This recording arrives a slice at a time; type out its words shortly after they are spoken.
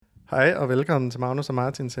Hej og velkommen til Magnus og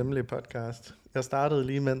Martins hemmelige podcast. Jeg startede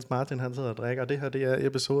lige mens Martin han sidder og drikker, og det her det er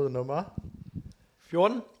episode nummer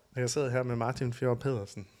 14. Og jeg sidder her med Martin Fjord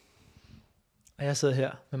Pedersen. Og jeg sidder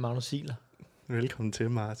her med Magnus Siler. Velkommen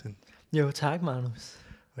til, Martin. Jo, tak Magnus.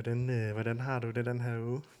 Hvordan har du det den her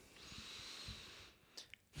uge?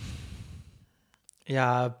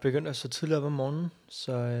 Jeg er begyndt at stå tidligt op om morgenen,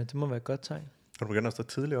 så det må være et godt tegn. Har du begyndt at stå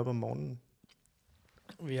tidligt op om morgenen?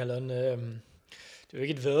 Vi har lavet en, det er jo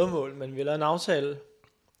ikke et væddemål, men vi har lavet en aftale.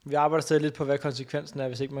 Vi arbejder stadig lidt på, hvad konsekvensen er,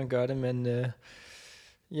 hvis ikke man gør det, men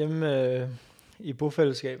hjemme i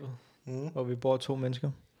bofællesskabet, hvor vi bor 2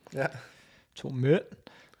 mennesker, 2 mænd,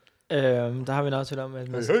 der har vi en aftale om,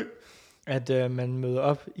 at man møder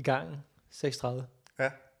op i gangen 6:30.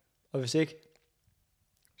 Ja. Og hvis ikke,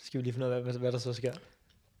 så skal vi lige finde ud af, hvad der så sker.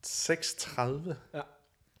 6:30? Ja.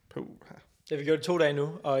 Puh. Det har vi gjort i 2 dage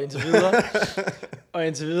nu, og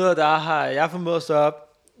indtil videre, der har jeg formået at stå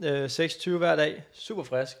op 6:20 hver dag, super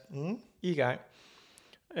frisk, i gang.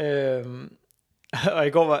 Og i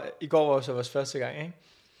går var så vores første gang, ikke?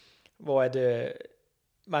 Hvor at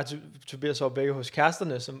Martin Tobias var begge hos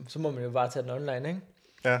kæresterne, så må man jo bare tage den online, ikke?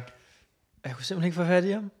 Ja. Jeg kunne simpelthen ikke få fat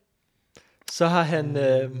i ham. Så har han,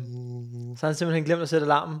 simpelthen glemt at sætte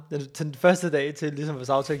alarmen den første dag til, ligesom vores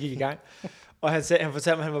aftale gik i gang. Og han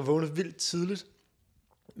fortalte mig, at han var vågnet vildt tidligt,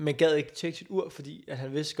 men gad ikke tjekke sit ur, fordi at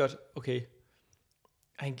han vidste godt, okay,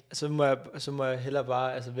 så må jeg hellere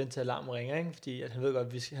bare vente til alarmen ringer, ikke? Fordi at han ved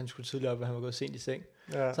godt, at han skulle tidligere op, og han var gået sent i seng.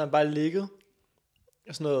 Ja. Så han bare ligget,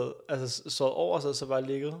 sådan noget, sovet over sig, så bare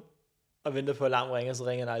ligget, og ventede på, at alarmen ringer, så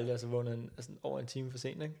ringer han aldrig, og så vågnede han over en time for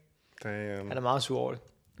sent, ikke? Han er meget sur over det.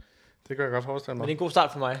 Det kan jeg godt forestille mig. Men det er en god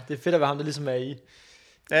start for mig. Det er fedt at være ham, der ligesom er i.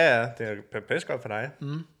 Ja, det er bedst godt for dig.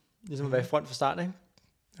 Ligesom at være i front fra start, ikke?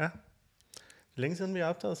 Ja. Længe siden vi har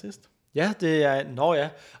optaget sidst. Ja, det er... ja.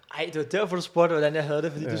 Ej, det var derfor, du spurgte, hvordan jeg havde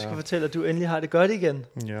det, fordi du skal fortælle, at du endelig har det godt igen.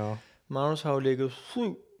 Ja. Magnus har jo ligget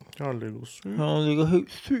syg. Jeg har ligget syg. Han har ligget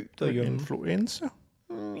helt syg derhjemme. Influenza.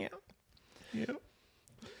 Ja.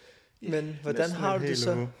 Men hvordan har du det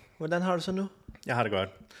så? Hvordan har du så nu? Jeg har det godt.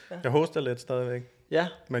 Ja. Jeg hoster lidt stadigvæk. Ja.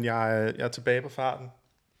 Men jeg er tilbage på farten.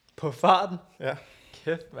 På farten? Ja.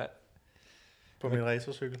 Kæft, mand. På min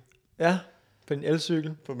racercykel. Ja, på din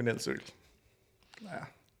elcykel. På min elcykel. Ja.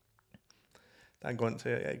 Der er en grund til,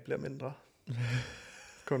 at jeg ikke bliver mindre.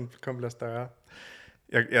 kun bliver større.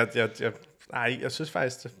 Jeg synes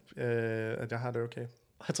faktisk, at jeg har det okay.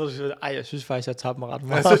 Jeg tror, du skulle sige, jeg synes faktisk, jeg har tabt mig ret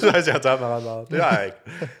meget. Jeg synes faktisk, jeg har tabt mig ret meget. Det har jeg ikke.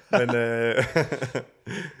 Men,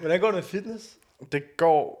 hvordan går det med fitness? Det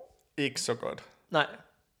går ikke så godt. Nej.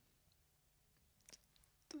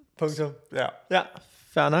 Punktum. Ja. Ja,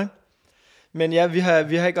 fair nok. Men ja,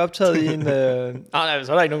 vi har ikke optaget i en... nej,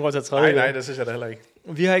 så er der ikke nogen grund til at træde. Nej, det synes jeg da heller ikke.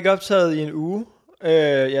 Vi har ikke optaget i en uge.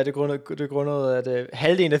 Det grundede, at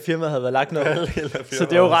halvdelen af firmaet havde været lagt ned. Så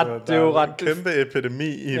det er jo ret... en kæmpe epidemi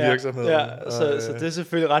i virksomheden. Ja, så det er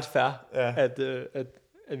selvfølgelig ret fair,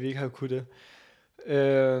 at vi ikke har kunnet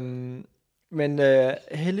det. Men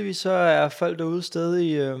heldigvis så er folk derude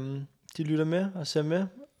stadig, de lytter med og ser med.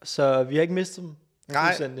 Så vi har ikke mistet dem.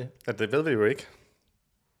 Nej, det ved vi jo ikke.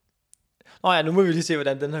 Nå ja, nu må vi lige se,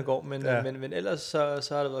 hvordan den her går, men ellers så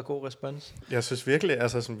har der været god respons. Jeg synes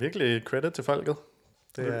virkelig credit til folket.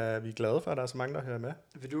 Vi er glade for, at der er så mange, der hører med.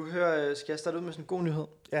 Vil du høre, skal jeg starte ud med sådan en god nyhed?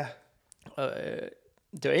 Ja. Og,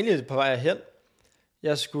 det var egentlig på vej hen.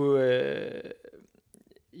 Jeg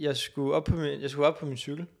skulle op på min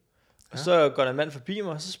cykel. Og så går der en mand forbi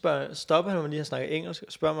mig, og så stopper han mig lige at snakke engelsk,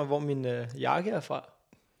 og spørger mig, hvor min jakke er fra.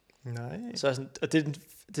 Nej. Så og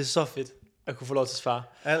det er så fedt at kunne få lov til at svare.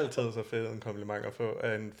 Altid så fedt en kompliment at få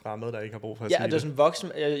af en fremmed, der ikke har brug for at sige det. Ja, det er sådan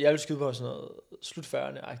voksen. Jeg vil skyde på sådan noget slut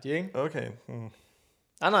 40'erne-agtigt, ikke? Okay.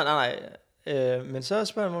 Nej. Men så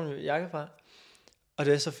spørger han, hvor min jakke er fra. Og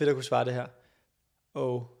det er så fedt at kunne svare det her.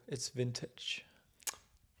 Oh, it's vintage.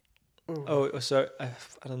 So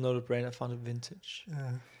I don't know the brand, I found it vintage.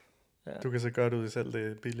 Ja. Du kan se godt ud i selv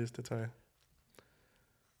det billigste tøj.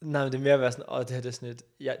 Nej, men det er mere at være sådan, det her det er sådan et,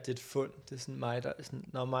 det er et fund, det er sådan mig, der er sådan,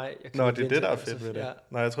 jeg det er det, der er fedt ved det. Ja.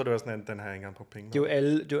 Nej, jeg tror, det var sådan, at den her ikke engang på penge. Det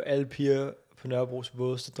er jo alle piger på Nørrebros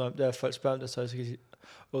vådeste drøm, der er folk spørger om deres tøj, så kan de sige,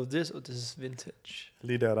 this is vintage.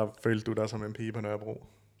 Lige der følte du dig som en pige på Nørrebro.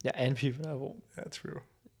 Jeg er en pige på Nørrebro. Ja, true.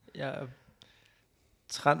 Jeg er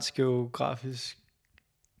transgeografisk.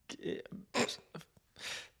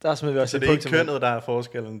 Der er simpelthen også det er ikke kønnet, der er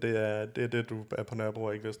forskellen, det er det, du er på Nørrebro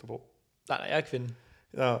og ikke Vesterbro. Nej, jeg er kvinde.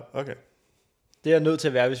 Ja, okay. Det er jeg nødt til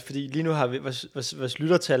at være, fordi lige nu har vi, vores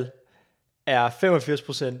lyttertal er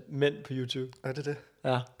 85% mænd på YouTube. Er det?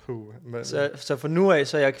 Ja. Puh. Så for nu af,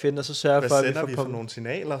 så er jeg kvinde, og så sørger for, at vi får for nogle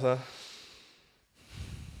signaler så?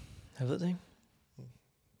 Jeg ved det ikke.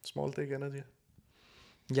 Small dick energy.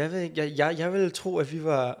 Jeg ved ikke, jeg ville tro, at vi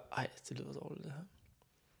var... Ej, det lyder dårligt, det her.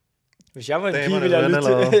 Hvis jeg var en Damerne pige, ville jeg lytte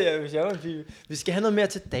eller til... Ja, hvis jeg var en pige... Vi skal have noget mere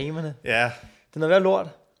til damerne. Ja. Den er været lort.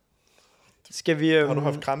 Skal vi... Har du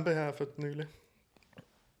haft krampe her for nylig?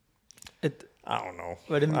 I don't know.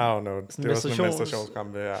 Var det, I don't know. Det var sådan en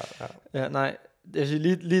menstruationskrampe, ja. Ja, nej. Jeg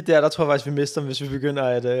synes, lige der tror jeg faktisk, vi mister dem, hvis vi begynder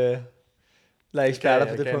at lade eksperter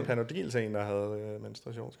på det punkt. Jeg gav en Panodil til en, der havde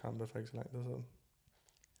menstruationskrampe for ikke så lang tid siden.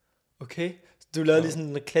 Okay. Så du lavede lige sådan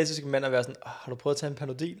en klassisk mand at være sådan, har du prøvet at tage en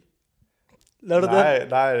Panodil? Lavede du det?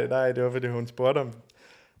 Nej, det var fordi hun spurgte om,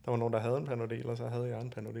 der var nogen, der havde en Panodil, og så havde jeg en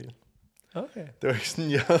Panodil. Okay. Det var ikke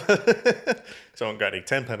sådan, jeg... Så hun gør det ikke,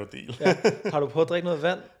 tag en Panodil. Ja. Har du prøvet at drikke noget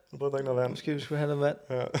vand? Du prøver at drikke noget vand. Måske vi skulle have noget vand.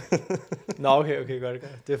 Ja. Nå, okay,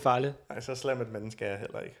 godt. Det er farligt. Nej, så slem et menneske er jeg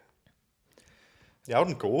heller ikke. Jeg er jo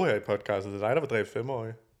den gode her i podcastet. Det er dig, der var dræbt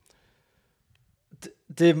 5-årige.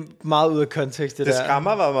 Det er meget ud af kontekst, det der. Det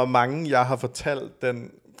skræmmer mig, hvor mange jeg har fortalt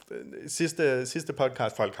den sidste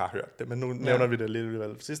podcast. Folk har hørt det, men nu nævner vi det lidt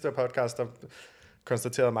alligevel. Sidste podcast, der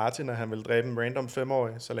konstaterede Martin, at han ville dræbe en random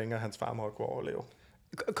 5-årig, så længe hans farmor kunne overleve.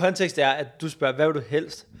 Kontekst er, at du spørger, hvad vil du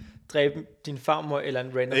helst? Dræbe din farmor eller en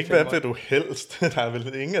random 5-årig? Ikke hvad vil du helst? Der er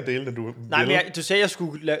vel ingen af delene, du vil. Nej, men du sagde, at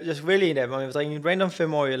jeg skulle vælge en af dem, om jeg vil dræbe en random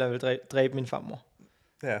 5-årig, eller jeg vil dræbe min farmor.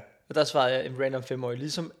 Ja. Og der svarede jeg en random 5-årig,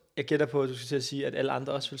 ligesom jeg gætter på, at du skal til at sige, at alle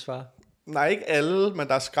andre også vil svare. Nej, ikke alle, men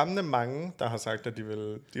der er skræmmende mange, der har sagt, at de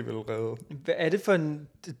vil redde. Hvad er det for et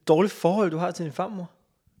dårligt forhold, du har til din farmor?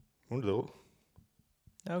 Hun død.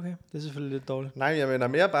 Ja, okay. Det er selvfølgelig lidt dårligt. Nej, jeg mener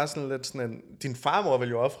mere bare sådan lidt sådan en... Din farmor vil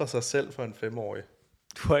jo ofre sig selv for en 5-årig.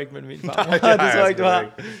 Du har ikke med min farmor. Nej, det tror jeg ikke, du har.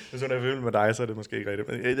 Ikke. Hvis hun er vild med dig, så er det måske ikke rigtigt.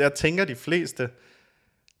 Men jeg tænker, de fleste...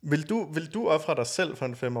 Vil du ofre dig selv for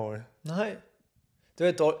en 5-årig? Nej. Det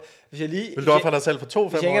var dårligt. Vil du ofre dig selv for 2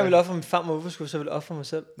 5-årige? Hvis jeg ikke vil ofre min farmor, hvorfor skulle jeg så vil ofre mig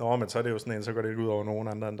selv? Nå, men så er det jo sådan en, så går det ikke ud over nogen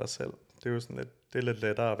andre end dig selv. Det er jo sådan lidt, det er lidt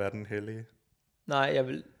lettere at være den hellige. Nej, jeg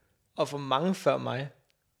vil ofre mange før mig.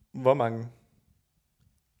 Hvor mange?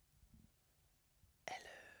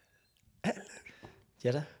 Alle.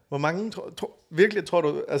 Ja da. Hvor mange virkelig tror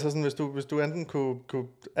du, altså sådan, hvis du enten kunne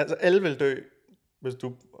altså alle vil dø, hvis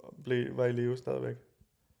du var i live stadigvæk?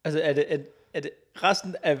 Altså er det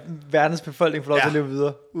resten af verdens befolkning får lov til at leve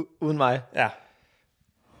videre uden mig? Ja.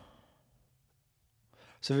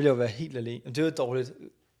 Så vil jeg jo være helt alene. Men det er jo dårligt.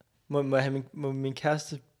 Må min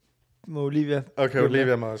kæreste, må Olivia... Okay,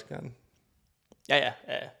 Olivia må også gerne. Ja.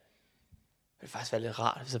 Det vil faktisk være lidt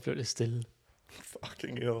rart, hvis jeg blev lidt stille.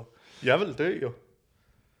 Fucking hell. Jeg vil dø jo.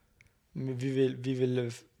 Men vi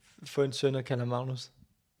vil få en søn og kalde ham Magnus.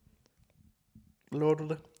 Lover du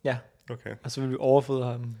det? Ja. Okay. Og så vil vi overføde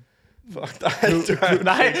ham. Fuck dig.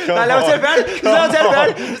 Nej, lad mig tale færdigt.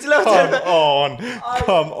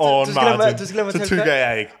 Come on, Martin. Så tyk er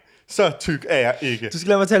jeg ikke. Så tyk er jeg ikke. Du skal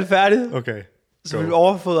lade mig tale færdigt. Okay. Så vi vil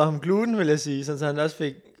overføde ham gluten, vil jeg sige, så han også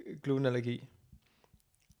fik glutenallergi.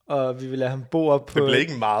 Og vi vil lade ham bo op på... Det blev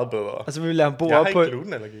ikke meget bedre. Og så vil vi lade ham bo jeg op på... har ikke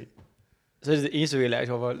glutenallergi. Så er det eneste, vi er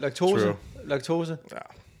allergisk overfor. Laktose. Ja.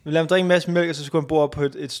 Vi lader ham drikke en masse mælk, og så skulle han bo op på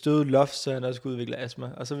et stødet loft, så han også skulle udvikle astma.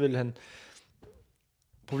 Og så vil han...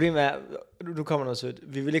 Problemet er, nu kommer noget sødt.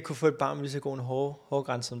 Vi vil ikke kunne få et barn med lige så god en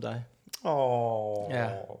hårgrænse som dig. Ja. Det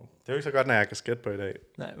er jo ikke så godt, når jeg kan skætte på i dag.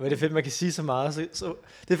 Nej, men det er fedt, man kan sige så meget. Så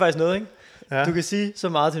det er faktisk noget, ikke? Ja. Du kan sige så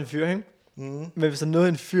meget til en fyr, ikke? Mm. Men hvis der er noget,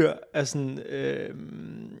 en fyr er sådan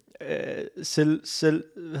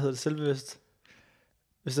selvbevidst.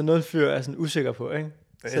 Hvis der er noget, en fyr er sådan usikker på, ikke?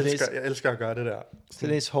 Jeg elsker at gøre det der. Så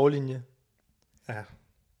det er ens hårlinje. Ja.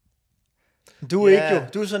 Du er ikke jo.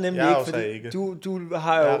 Du er så nemlig ikke, fordi ikke. Du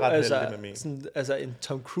har jo altså en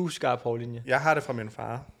Tom Cruise skarp hårlinje. Jeg har det fra min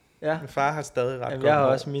far. Ja. Min far har stadig ret godt hår. Jeg har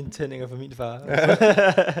også mine tændinger fra min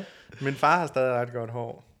far. Min far har stadig ret godt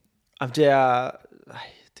hår. Jamen det er...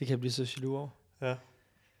 det kan blive så jaloux over. Ja.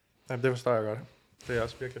 Jamen det forstår jeg godt. Det er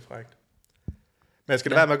også virkelig frækt. Men jeg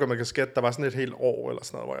skal da være med at gå med kasket. Der var sådan et helt år eller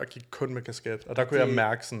sådan noget, hvor jeg gik kun med kasket. Og der kunne jeg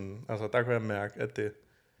mærke sådan... Altså der kunne jeg mærke, at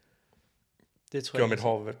det tror gjorde mit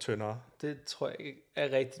hår tyndere. Det tror jeg ikke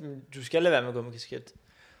er rigtigt. Men du skal lade være med at gå med kasket.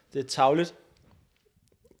 Det er tarveligt.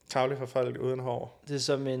 Tarveligt for folk uden hår. Det er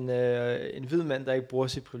som en hvid mand, der ikke bruger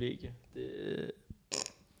sit privilegie.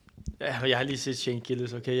 Jeg har lige set Shane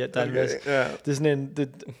Gillis, okay? Ja, der okay, ja. Det er sådan en...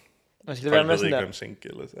 man skal være med sådan der. Ikke, hvem Shane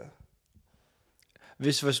Gillis er.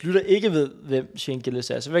 Hvis vores lytter ikke ved, hvem Shane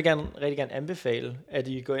Gillis er, så vil jeg rigtig gerne anbefale, at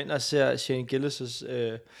I går ind og ser Shane Gillis'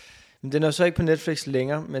 men den er jo så ikke på Netflix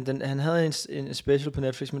længere, men han havde en special på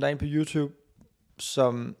Netflix, men der er en på YouTube,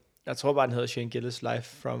 som jeg tror bare, den hedder Shane Gillis Live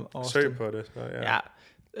from Austin. Søg på det, så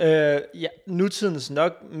ja. Nutidens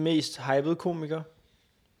nok mest hypede komiker.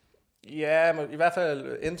 Ja, i hvert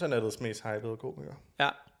fald internettets mest hypede komiker. Ja,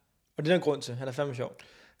 Og det er der en grund til. Han er fandme sjov.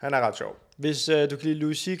 Han er ret sjov. Hvis du kan lide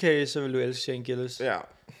Louis C.K., så vil du elske Shane Gillis. Ja.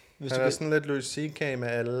 Hvis Han du er kan... sådan lidt Louis C.K. med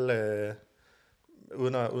alle,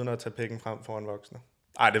 uden at tage pikken frem foran voksne.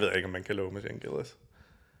 Ej, det ved jeg ikke, om man kan love med Shane Gillis.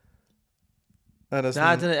 Nej,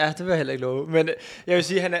 det vil jeg heller ikke love. Men jeg vil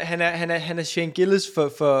sige, han er Shane Gillis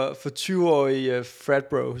for 20-årige frat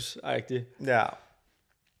bros-agtig. Ja.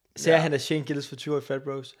 Så han er Shane Gillis for 20-årige frat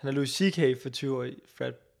bros. Han er Louis C.K. for 20-årige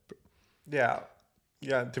frat bros. Ja.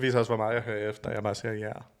 Ja, det viser også, hvor meget jeg hører efter. Jeg bare siger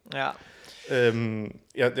ja. Ja.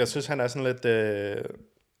 Jeg synes, han er sådan lidt...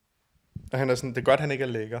 han er sådan, det er godt, han ikke er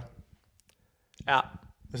lækker. Ja.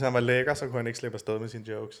 Hvis han var lækker, så kunne han ikke slippe afsted med sine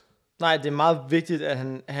jokes. Nej, det er meget vigtigt, at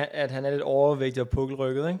han er lidt overvægtig og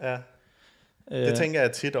pukkelrykket, ikke? Ja. Det tænker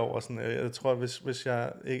jeg tit over. Sådan, jeg tror, hvis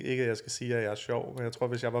jeg... Ikke at jeg skal sige, at jeg er sjov, men jeg tror,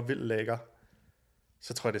 hvis jeg var vildt lækker,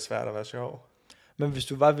 så tror jeg, det er svært at være sjov. Men hvis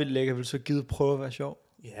du var vildt lækker, ville du så gide prøve at være sjov?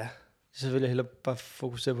 Ja. Så vil jeg hellere bare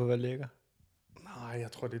fokusere på at være lækker. Nej,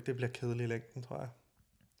 jeg tror, det bliver kedeligt i længden, tror jeg.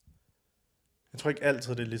 Jeg tror ikke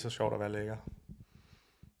altid, det er lige så sjovt at være lækker.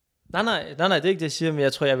 Nej, det er ikke det, jeg siger, men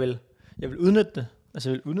jeg tror, jeg vil udnytte det. Altså,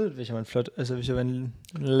 jeg vil udnytte det, hvis jeg var en flot... Altså, hvis jeg var en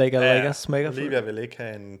lækker, smækker. Olivia vil ikke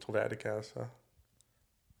have en troværdig kæreste.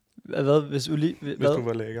 Hvad? Hvis du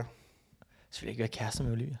var lækker. Så vil jeg ikke være kærester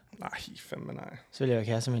med Olivia. Nej, fandme nej. Så vil jeg være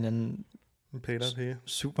kærester med en anden... En pædere pige.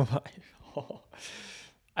 Super mig.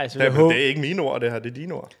 Ej, så det er ikke mine ord, det her. Det er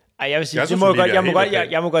dine ord. Ej, jeg vil sige,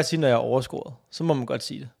 jeg må godt sige, når jeg er overskåret. Så må man godt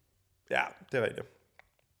sige det. Ja, det er rigtigt.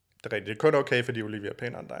 Det er kun okay, fordi Olivia er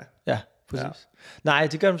pænere end dig. Ja, præcis. Ja. Nej,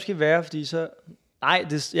 det gør det måske værre, fordi så... Nej,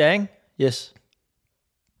 det... Ja, ikke? Yes.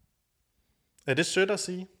 Er det sødt at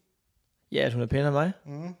sige? Ja, at hun er pænere end mig.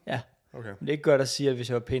 Mm. Ja. Okay. Men det er ikke godt at sige, at hvis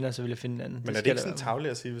jeg var pænere, så ville jeg finde en anden. Men er det ikke sådan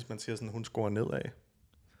tavligt at sige, hvis man siger sådan, hun scorer nedad?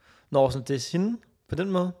 Når sådan, det er hende på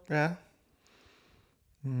den måde? Ja.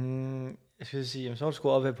 Jeg skal sige, jamen, så har du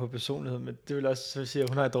scoret op på personlighed, men det vil også sige, at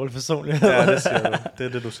hun har en dårlig personlighed. Ja, det siger du. Det er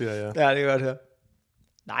det, du siger, ja. Ja, det er godt her.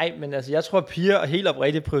 Nej, men altså, jeg tror, at piger helt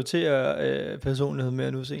oprigtigt prioriterer personlighed mere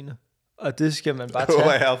end udseende. Og det skal man bare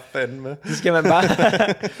tage. Jeg fandme. Det skal man bare...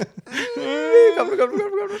 Kom.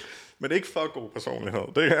 Men ikke for god personlighed.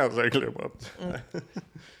 Det kan jeg altså ikke løbe op.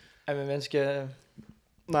 Ej, men man skal...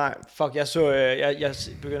 Nej. Fuck, jeg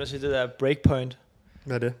begynder at se det der Breakpoint.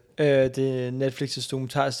 Hvad er det? Det er Netflix'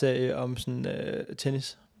 dokumentarserie om sådan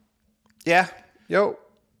tennis. Ja, jo,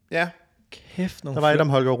 ja. Kæft, nogle der var et om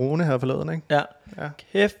Holger Rune her forleden, ikke? Ja.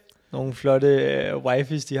 Kæft, nogle flotte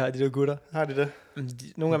wifes, de har, de der gutter. Har de det?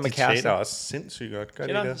 Nogle af dem er kærester. De tjener også sindssygt godt, gør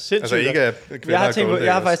de det? Sindssygt altså ikke at kvinder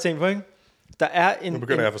jeg har faktisk tænkt på, ikke? Der er en, nu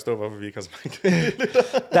begynder jeg at forstå, hvorfor vi ikke har så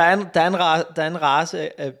mange der er en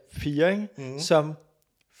race af piger, ikke? Som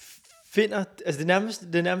finder, altså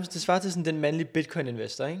det svarer til sådan den mandlige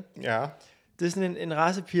Bitcoin-investor, ikke? Ja. Det er sådan en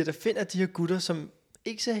race af piger, der finder de her gutter, som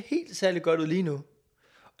ikke ser helt særlig godt ud lige nu,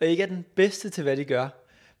 og ikke er den bedste til, hvad de gør.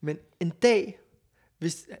 Men en dag,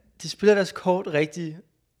 hvis de spiller deres kort rigtigt,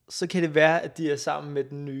 så kan det være, at de er sammen med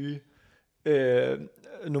den nye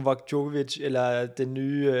Novak Djokovic, eller den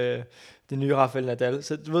nye Rafael Nadal.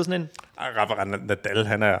 Så du ved sådan en... Rafael Nadal,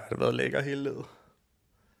 han har været lækker hele livet.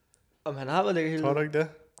 Om han har været lækker hele livet? Tror du ikke det?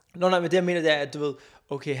 Nej, men det jeg mener, det er, at du ved,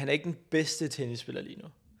 okay, han er ikke den bedste tennisspiller lige nu.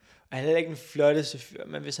 Og han er ikke den flotteste fyr,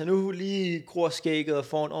 men hvis han nu lige gror skægget og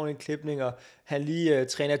får en ordentlig klipning, og han lige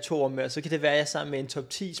træner 2 år mere, så kan det være, at jeg er sammen med en top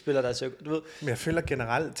 10 spiller, der så, du ved. Men jeg føler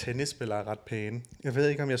generelt, tennisspillere er ret pæne. Jeg ved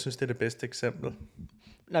ikke, om jeg synes, det er det bedste eksempel.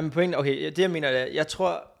 Nej, men pointen, okay, det jeg mener, er, jeg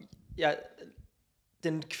tror,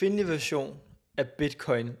 den kvindelige version af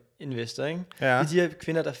Bitcoin-investor, ikke? Ja. Det er de her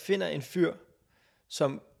kvinder, der finder en fyr,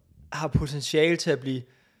 som har potentiale til at blive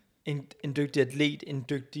en dygtig atlet, en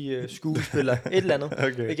dygtig skuespiller, et eller andet.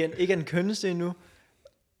 Okay. Igen, ikke den kønneste endnu.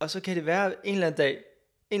 Og så kan det være en eller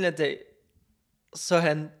anden dag, så er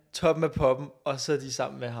han toppen af poppen, og så er de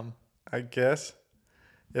sammen med ham. I guess.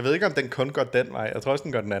 Jeg ved ikke, om den kun går den vej. Jeg tror også,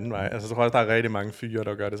 den går den anden vej. Altså, jeg tror også, der er rigtig mange fyre,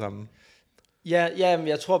 der gør det samme. Ja, men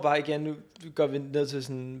jeg tror bare igen, nu går vi ned til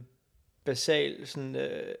sådan basal, sådan,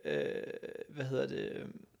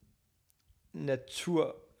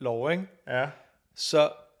 naturlov, ikke? Ja.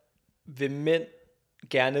 Så vil mænd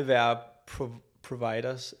gerne være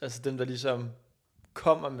providers, altså dem, der ligesom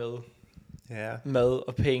kommer med mad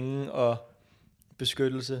og penge og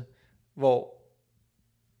beskyttelse, hvor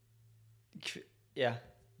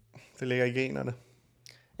det ligger i generne.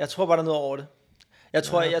 Jeg tror bare, der er noget over det. Jeg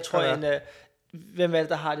tror hvem er det,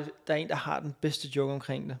 der har det? Der er en, der har den bedste joke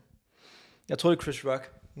omkring det. Jeg tror, det er Chris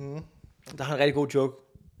Rock. Der har en rigtig god joke,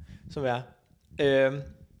 som er,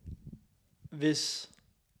 hvis...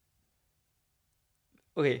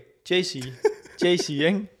 Okay, JC,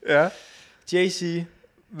 ikke? Ja. JC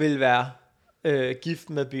vil være gift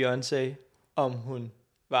med Beyoncé, om hun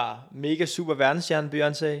var mega super verdensstjerne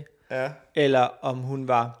Beyoncé, eller om hun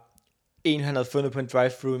var en, han havde fundet på en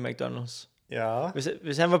drive-thru i McDonald's. Ja.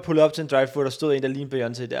 Hvis han var pullet op til en drive-thru, der stod en, der lignede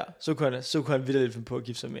Beyoncé der, så kunne han vitterligt finde på at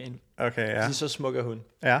gifte sig med en. Okay, ja. Fordi så smuk er hun.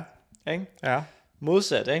 Ja. Ikke? Ja.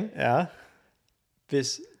 Modsat, ikke? Ja.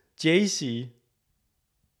 Hvis Jay-Z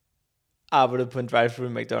arbejdede på en drive-thru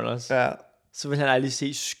i McDonald's, så vil han aldrig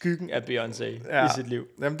se skyggen af Beyoncé i sit liv.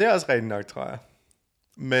 Jamen, det er også rigtigt nok, tror jeg.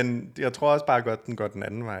 Men jeg tror også bare godt, den går den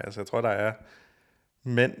anden vej. Altså, jeg tror, der er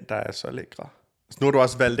mænd, der er så lækre. Altså, nu har du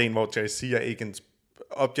også valgt en, hvor Jay-Z er ikke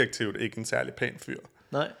objektivt ikke en særlig pæn fyr.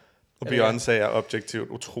 Nej. Og Beyoncé er objektivt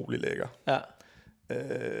utrolig lækker. Ja.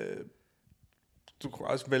 Du kunne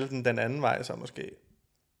også vælge den anden vej, så måske.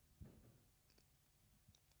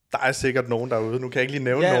 Der er sikkert nogen derude. Nu kan jeg ikke lige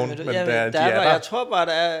nævne nogen, men der. Jeg tror bare,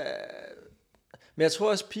 der er... Men jeg tror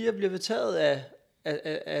også, piger bliver betaget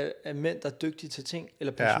af mænd, der er dygtige til ting,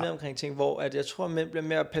 eller passionerede omkring ting, hvor at jeg tror, at mænd bliver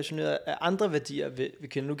mere passionerede af andre værdier, vi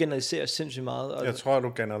kan nu generalisere sindssygt meget. Og jeg tror,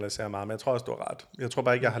 du generaliserer meget, men jeg tror også, du har ret. Jeg tror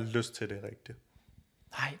bare ikke, jeg har lyst til det rigtigt.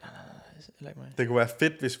 Nej. Ikke mig. Det kunne være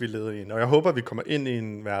fedt, hvis vi levede i en, og jeg håber, vi kommer ind i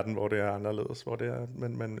en verden, hvor det er anderledes, hvor det er,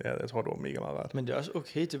 men ja, jeg tror, du har mega meget ret. Men det er også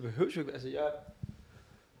okay, det behøver jo ikke, altså det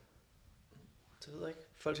ved jeg ikke.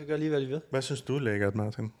 Folk skal gøre lige, hvad de ved. Hvad synes du er lækkert,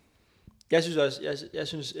 Martin? Jeg synes også, jeg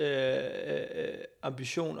synes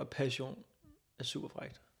ambition og passion er super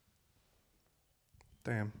frækt.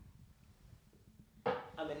 Damn.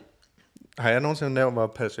 Amen. Har jeg nogensinde nævnt, hvor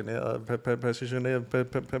passioneret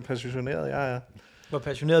jeg er? Hvor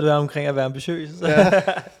passioneret du er omkring at være ambitiøs. Ja.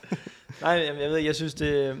 Nej, jeg ved, jeg synes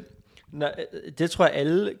det tror jeg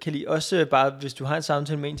alle kan lide. Også bare, hvis du har en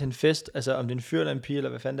samtale med en til en fest, altså om det er en fyr eller en pige, eller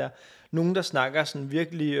hvad fanden det er. Nogen, der snakker sådan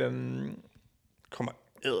virkelig... Kommer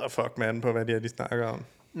edderfuck med an på, hvad de snakker om.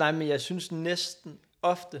 Nej, men jeg synes næsten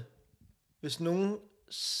ofte, hvis nogen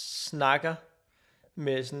snakker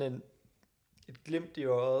med sådan et glimt i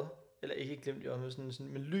øjet, eller ikke et glimt i øjet, men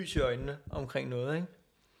sådan med lys i øjnene omkring noget, ikke?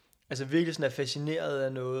 Altså virkelig sådan er fascineret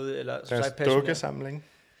af noget, eller så deres dukkesamling.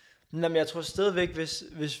 Nej, men jeg tror stadigvæk,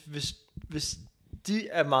 hvis de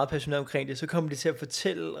er meget passionerede omkring det, så kommer de til at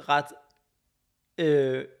fortælle ret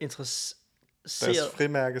interesseret. Deres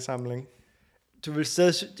frimærkesamling. Du vil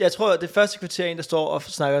stadig, jeg tror, det første kvarter, en der står og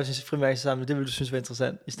snakker om sin frimærkesamling, det vil du synes var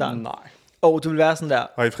interessant i starten. Nej. Og du vil være sådan der.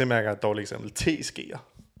 Og i frimærker er et dårligt eksempel. Teskeer.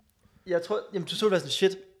 Jeg tror, jamen du så være sådan,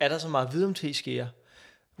 shit, er der så meget viden om teskeer?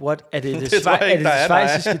 What? Er det det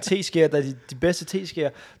schweiziske teskeer, der er de bedste teskeer?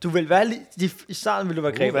 Du vil være i starten vil du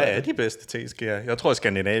være grebet. Hvad er de bedste teskeer? Jeg tror,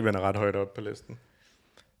 Skandinavien er ret højt op på listen.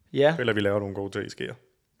 Ja. Eller vi laver nogle gode teskeer.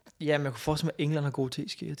 Ja, men jeg kunne forestille mig, at England har gode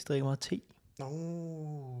teskeer. De drikker meget te.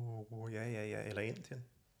 Ja. Eller Indien.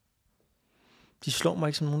 De slår mig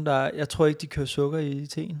ikke som nogen, der... Jeg tror ikke, de kører sukker i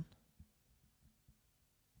teen.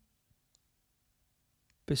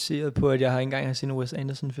 Baseret på, at jeg har ikke engang set en Wes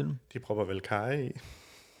Anderson-film. De prøver vel kaj i.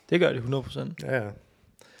 Det gør det 100%. Ja.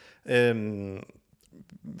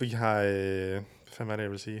 Vi har... hvad fanden var det,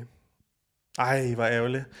 jeg vil sige? Ej, hvor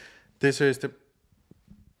ærgerligt. Det er seriøst, det...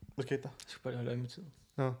 Hvad skete der? Jeg skal bare holde øje med tiden.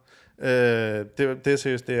 Nå. Det er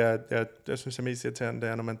seriøst, det er, jeg synes, det mest irriterende, det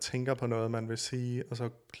er, når man tænker på noget, man vil sige, og så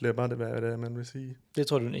glemmer det, hvad det er, man vil sige. Det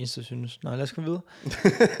tror du er den eneste, synes. Nej, lad os komme videre.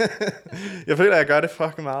 Jeg føler, at jeg gør det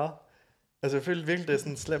fucking meget. Altså, jeg føler virkelig, det er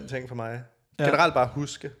sådan en slem ting for mig. Ja. Generelt bare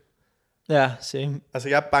huske. Ja, same. Altså,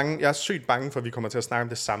 jeg er sygt bange for, at vi kommer til at snakke om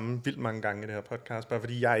det samme vildt mange gange i det her podcast, bare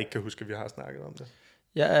fordi jeg ikke kan huske, at vi har snakket om det.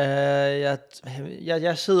 Jeg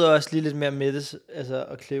sidder også lige lidt mere med det, altså,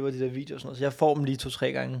 og klipper de der videoer og sådan noget, så jeg får dem lige 2-3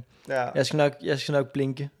 gange. Ja. Jeg skal nok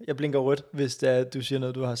blinke. Jeg blinker rødt, hvis det er, du siger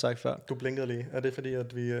noget, du har sagt før. Du blinkede lige. Er det fordi,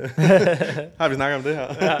 at vi... har vi snakket om det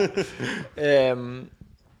her? Ja.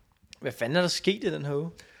 Hvad fanden er der sket i den her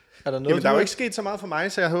uge? Er der noget, jamen, der er jo ikke sket så meget for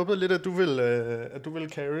mig, så jeg håbede lidt, at du vil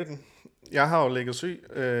carry den. Jeg har jo ligget syg.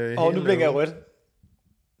 Nu blinker jeg rødt.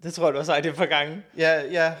 Det tror jeg, du har sagt det et par gange.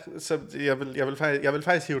 Ja, så jeg vil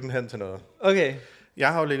faktisk hive den hen til noget. Okay.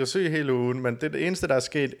 Jeg har jo ligget syg hele ugen, men det eneste, der er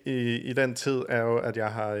sket i den tid, er jo, at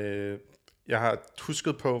jeg har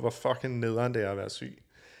husket på, hvor fucking nederen det er at være syg.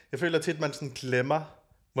 Jeg føler tit, at man sådan glemmer,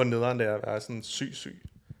 hvor nederen det er at være sådan syg.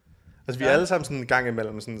 Altså vi er alle sammen sådan en gang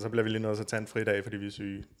imellem, sådan, så bliver vi lige nødt til at tage en fridag, fordi vi er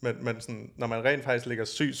syge. Men sådan, når man rent faktisk ligger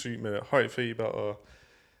syg med høj feber og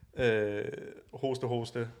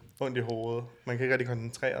hoste, ondt i hovedet, man kan ikke rigtig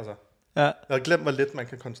koncentrere sig. Ja. Jeg har glemt, hvor lidt man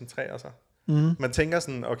kan koncentrere sig. Mm. Man tænker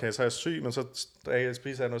sådan, okay, så er jeg syg, men så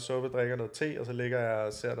spiser jeg noget suppe, drikker noget te, og så ligger jeg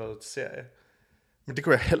og ser noget serie. Men det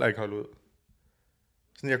kunne jeg heller ikke holde ud.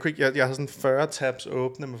 Sådan, jeg har sådan 40 tabs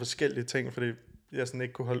åbne med forskellige ting, fordi jeg sådan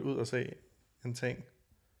ikke kunne holde ud og se en ting.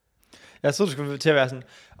 Jeg troede, du skulle til at være sådan,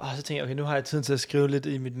 så tænker jeg, okay, nu har jeg tiden til at skrive lidt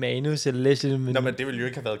i mit manus, eller læse lidt i mit... Nå, men det ville jo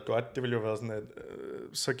ikke have været godt. Det ville jo have været sådan, at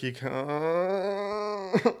så gik han...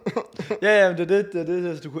 Ja, det er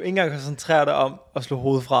det. Du kunne ikke engang koncentrere dig om at slå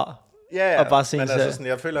hovedet fra. Ja, og bare se men altså sådan,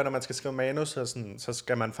 jeg føler, at når man skal skrive manus, så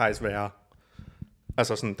skal man faktisk være...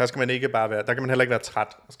 Altså sådan, der skal man ikke bare være... Der kan man heller ikke være træt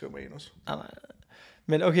at skrive manus. Nej.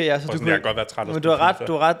 Men okay, ja, så du kunne... Jeg kan godt være træt at men du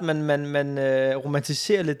har ret, man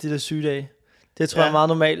romantiserer lidt de der sygedage. Det tror jeg er meget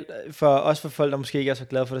normalt, også for folk, der måske ikke er så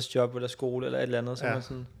glade for deres job, eller skole, eller et eller andet. Så man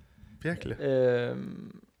sådan, virkelig. Jeg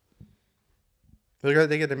ved godt,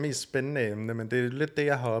 det ikke er det mest spændende emne, men det er lidt det,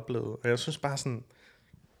 jeg har oplevet. Og jeg synes bare sådan,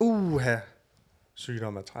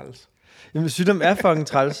 sygdom er træls. Jamen, sygdom er fucking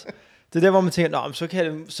træls. Det er der, hvor man tænker,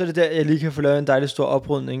 så er det der, jeg lige kan få lavet en dejlig stor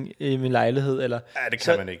oprydning i min lejlighed. Eller, ja, det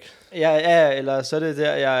kan man ikke. Ja, eller så er det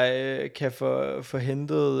der, jeg kan få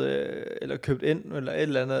hentet, eller købt ind, eller et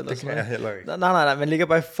eller andet. Eller det kan jeg heller ikke. Nej, man ligger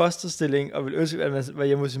bare i fosterstilling, og vil ønske, at man var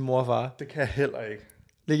hjemme hos sin mor og far. Det kan jeg heller ikke.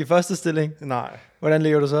 Ligge i fosterstilling? Nej. Hvordan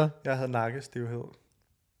ligger du så? Jeg havde nakkestivhed.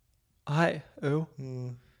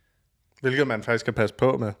 Hvilket man faktisk skal passe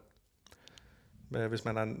på med. Hvis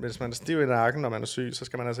man er stiv i nakken, når man er syg, så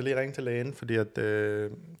skal man altså lige ringe til lægen, fordi at,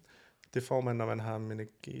 det får man, når man har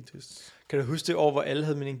meningitis. Kan du huske det år, hvor alle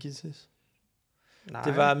havde meningitis? Nej.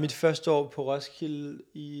 Det var mit første år på Roskilde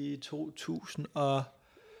i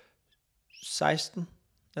 2016.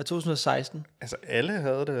 Ja, 2016. Altså alle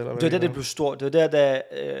havde det? Eller det var der, det blev stort. Det var der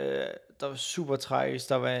var super tragisk.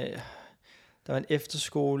 Der var en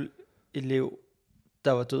efterskoleelev,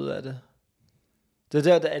 der var død af det.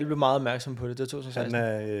 Det var der alle blev meget opmærksom på det. Det var 2016.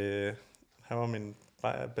 Han var min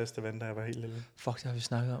bedste ven, da jeg var helt lille. Fuck, det har vi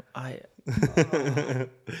snakket om.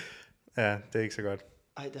 Ja, det er ikke så godt.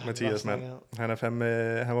 Det Mathias, mand. Han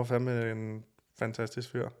var fandme en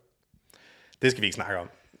fantastisk fyr. Det skal vi ikke snakke om.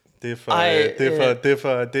 Det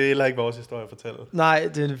er heller ikke vores historie at fortælle. Nej,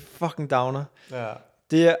 det er en fucking downer. Ja.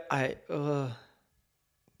 Det er,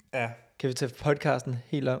 Ja. Kan vi tage podcasten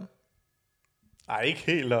helt om? Nej, ikke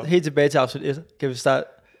helt om. Helt tilbage til afsnit 1. Kan vi starte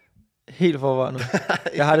helt forvejen nu?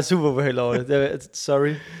 Jeg har det super på helt over det.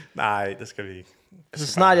 Sorry. Nej, det skal vi ikke. Så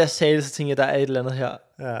snart jeg sagde det, så tænkte jeg, der er et eller andet her.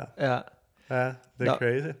 Ja, det er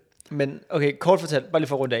crazy. Men okay, kort fortalt, bare lige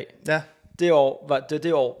for at runde af. Ja. Det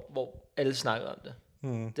år, hvor alle snakkede om det.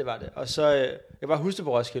 Det var det. Og så, jeg bare huske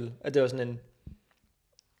på Roskilde, at det var sådan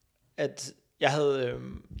at jeg havde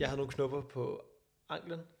nogle knopper på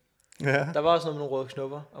anklen. Ja. Der var også noget med nogle røde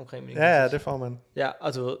knopper omkring min Ja, det får man. Ja,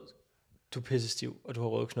 og du ved, du er pissestiv, og du har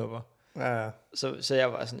røde knopper. Ja. Så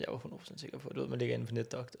jeg var 100% sikker på, at man ligger inde på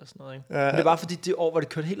netdoktor og sådan noget, ikke? Ja. Men det var fordi det år, hvor det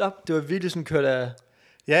kørte helt op, det var virkelig sådan kørt af...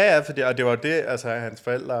 Ja, fordi, og det var det, altså hans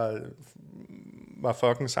forældre var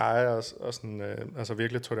fucking seje, og sådan, altså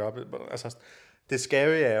virkelig tog det op. Altså, det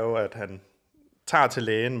scary er jo, at han tager til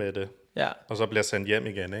lægen med det, og så bliver sendt hjem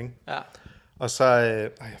igen, ikke? Ja. Og så,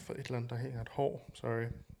 jeg har fået et eller andet, der hænger et hår, sorry.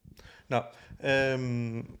 Nå,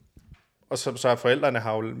 og så forældrene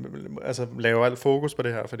har jo, altså laver alt fokus på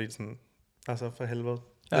det her, fordi sådan, altså for helvede,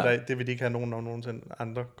 det vil de ikke have nogen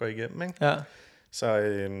andre går igennem, ikke? Ja.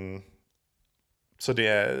 Så det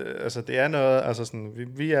er, altså det er noget, altså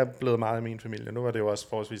sådan, vi er blevet meget i min familie, nu var det jo også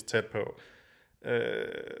forholdsvis tæt på,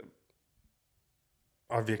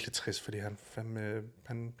 og virkelig trist, fordi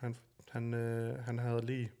han havde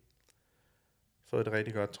lige fået det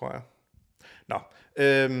rigtig godt, tror jeg. Nå,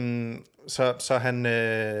 så han,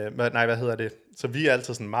 hvad hedder det? Så vi er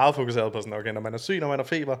altid sådan meget fokuseret på sådan, okay, når man er syg, når man har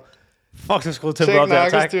feber, fuck, så skruet tempo op der,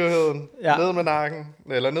 tak. Tjek nakkestivheden, ned med nakken,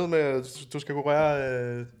 eller ned med, du skal kunne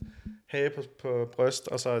røre hage på bryst,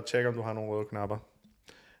 og så tjekke, om du har nogle røde knapper.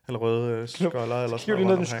 Eller røde skolder, eller sådan noget. Skriv lige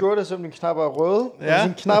ned den skjorte, så dine knapper er røde. Ja. Hvis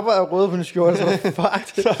dine knapper er røde på din skjorte, så er du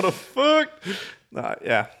fucked. Så er du fucked. Nej,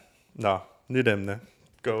 ja. Nå, nyt emne.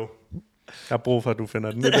 Go. Jeg har brug for, at du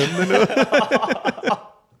finder den nyt emne nu.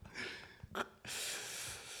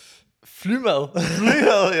 Flymad,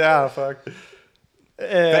 ja, fuck.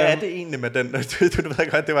 Hvad er det egentlig med den? Du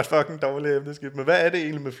ved godt, det var et fucking dårligt emneskift, men hvad er det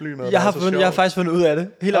egentlig med flymad? Jeg har faktisk fundet ud af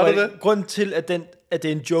det. Grunden til, at det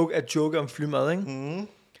er en joke, at joke om flymad, ikke? Mm.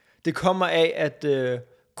 Det kommer af, at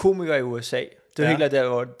komikere i USA, det er helt klart der,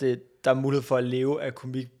 hvor der er mulighed for at leve af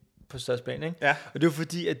komik på største plan, ikke? Ja. Og det er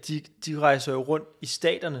fordi, at de rejser jo rundt i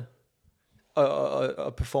staterne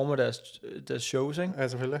og performer deres shows, ikke? Ja,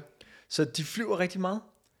 selvfølgelig. Så de flyver rigtig meget.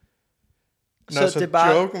 Så det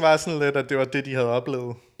bare, joken var sådan lidt, at det var det, de havde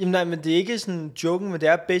oplevet. Jamen nej, men det er ikke sådan joken, men det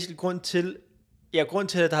er basically grund til,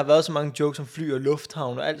 at der har været så mange jokes om fly og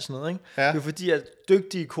lufthavn og alt sådan noget, ikke? Ja. Det er fordi, at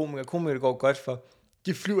dygtige komikere, det går godt for,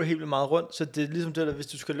 de flyver helt vildt meget rundt, så det er ligesom det der, hvis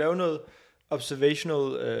du skal lave noget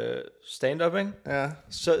observational stand-up, ikke? Ja.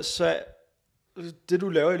 det du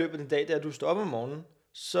laver i løbet af din dag, det er, at du står op om morgenen,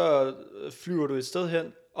 så flyver du et sted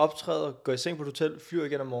hen, optræder, går i seng på et hotel, flyver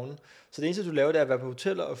igen om morgenen. Så det eneste, du laver, det er at være på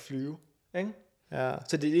hoteller og flyve. Ikke? Ja.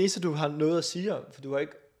 Så det er det eneste, du har noget at sige om, for du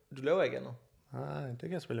laver ikke andet. Nej, det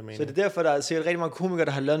kan jeg selvfølgelig mene. Så det er derfor, der er sikkert rigtig mange komikere,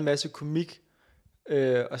 der har lavet en masse komik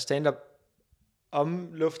og stand-up om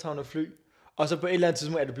lufthavn og fly. Og så på et eller andet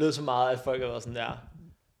tidspunkt er det blevet så meget, at folk har været sådan der.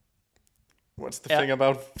 What's the thing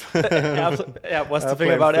about... what's the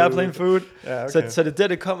thing about airplane food? Ja, okay. Så det er der,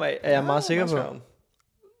 det kommer af, er jeg meget sikker på.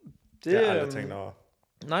 Det har jeg aldrig tænkt over.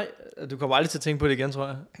 Nej, du kommer aldrig til at tænke på det igen, tror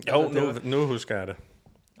jeg. Jo, nu husker jeg det.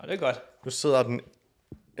 Nå, det er godt. Nu sidder den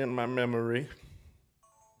in my memory.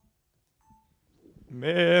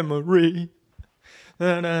 Memory.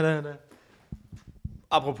 Na.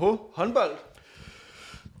 Apropos håndbold.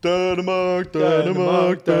 Danmark.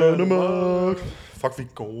 Fuck, vi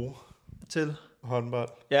er gode Til håndbold.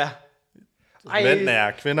 ja. Mændene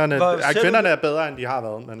er, kvinderne er bedre, end de har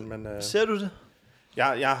været. Men, ser du det?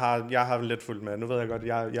 jeg har lidt fulgt med. Nu ved jeg godt,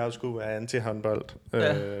 jeg skulle være anti-håndbold.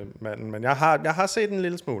 Men jeg har set en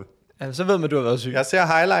lille smule. Ja, så ved man, du har været syg. Jeg ser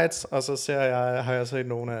highlights, og så har jeg set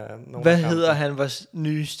nogle af Hvad hedder han, vores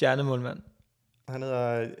nye stjernemålmand? Han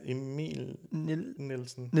hedder Emil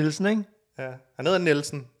Nielsen. Nielsen, ikke? Ja, han hedder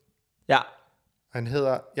Nielsen. Ja.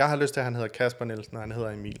 Jeg har lyst til, at han hedder Kasper Nielsen, og han hedder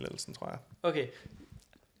Emil Nielsen, tror jeg. Okay.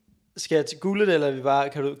 Skal jeg google det, eller er vi bare,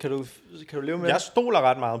 kan du leve med Jeg det? stoler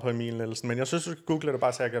ret meget på Emil Nielsen, men jeg synes, du skal google det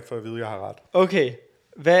bare, så jeg kan få at vide, at jeg har ret. Okay.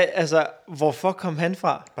 Hvorfor kom han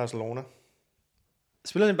fra? Barcelona.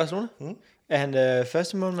 Spiller han i Barcelona? Er han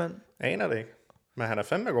første målmand? Aner det ikke, men han er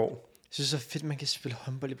fandme god. Jeg synes, det er så fedt, man kan spille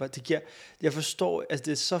håndbold i bare. Det giver, jeg forstår, altså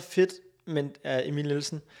det er så fedt, men Emil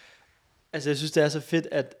Nielsen, altså jeg synes, det er så fedt,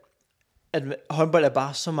 at håndbold er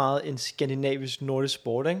bare så meget en skandinavisk nordisk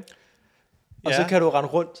sport, ikke? Og så kan du rende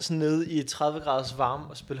rundt sådan nede i 30 graders varme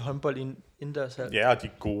og spille håndbold i en indendørshal. Ja, og de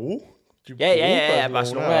er gode. Ja,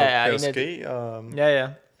 Barcelona er en af de. Ja.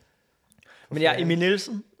 Men ja, Emil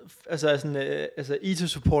Nielsen, altså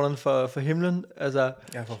IT-supporteren for himlen, altså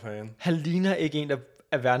ja, for fanden. Han ligner ikke en, der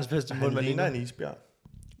er verdens bedste målmand. Han ligner en isbjørn.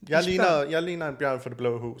 Jeg ligner en bjørn for det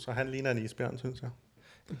blå hus, og han ligner en isbjørn, synes jeg.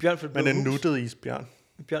 En bjørn for det blå hus? Men en nuttet isbjørn.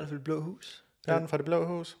 En bjørn for det blå hus? Bjørn for det blå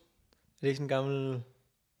hus. Er det ikke sådan en gammel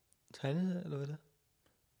tegnet, eller hvad det?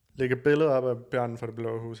 Lægge billeder op af bjørnen for det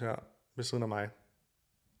blå hus her, ved siden af mig.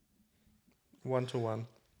 1-to-1.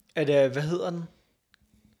 Er det, hvad hedder den?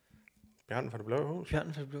 Bjørnen for det blå hus.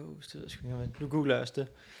 Bjørnen for det blå hus, det ved jeg sgu ikke. Nu googler jeg også det.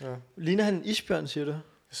 Ja. Ligner han en isbjørn, siger du? Jeg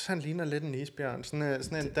synes, han ligner lidt en isbjørn. Sådan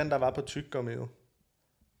en, den, der var på tyggegummiet.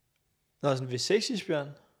 Nå, sådan en V6-isbjørn?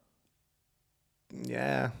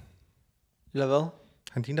 Ja. Eller hvad?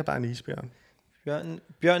 Han ligner bare en isbjørn.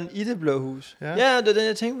 Bjørnen i det blå hus. Ja, det er den,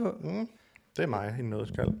 jeg tænker på. Det er mig i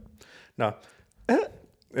nødskal. Nå.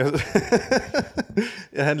 Hvad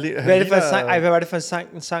er det for en sang? Hvad var det for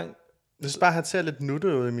en sang? Jeg synes bare, han ser lidt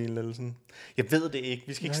nuttet ud, Emil Nielsen. Jeg ved det ikke.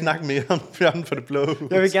 Vi skal ikke snakke mere om bjørnen for det blå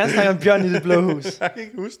hus. Jeg vil gerne snakke om bjørnen i det blå hus. Jeg kan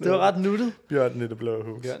ikke huske det. Var ret nuttet. Bjørnen i det blå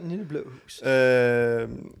hus. Bjørnen i det blå hus.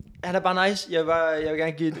 Han er bare nice. Jeg vil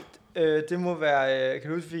gerne give det må være... kan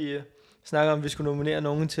du huske, vi snakker om, vi skulle nominere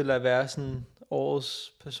nogen til at være sådan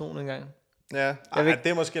årets person engang? Ja, det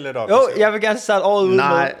er måske lidt op. Jo, jeg vil gerne starte året ud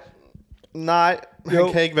med. Nej,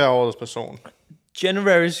 han kan ikke være årets person.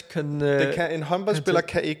 January's en håndboldspiller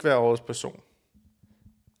kan ikke være årets person.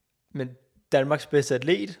 Men Danmarks bedste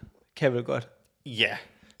atlet kan vel godt. Ja,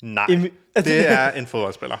 nej. Det er en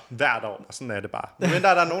fodboldspiller hvert år, og sådan er det bare. Men der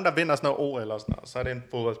er nogen, der vinder sådan noget OL eller sådan noget, så er det en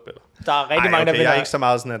fodboldspiller. Der er rigtig mange, der vinder. Jeg er ikke så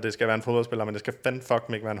meget sådan, at det skal være en fodboldspiller, men det skal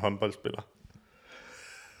fandme ikke være en håndboldspiller.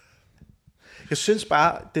 Jeg synes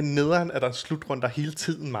bare, det er nederen, at der er slutrunder hele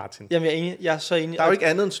tiden, Martin. Jamen, jeg er så enig. Der er jo ikke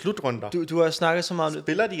andet end slutrunder. Du har snakket så meget om...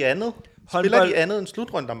 Spiller de andet end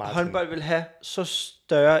slutrunder, Martin? Håndbold vil have så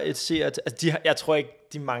større et seer... Altså, jeg tror ikke,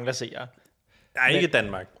 de mangler seere. Nej, ikke i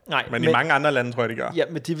Danmark. Nej, men i mange andre lande, tror jeg, de gør. Ja,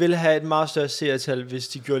 men de vil have et meget større seertal, hvis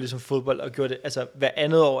de gjorde ligesom fodbold, og gjorde det... Altså, hver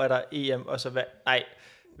andet år er der EM, og så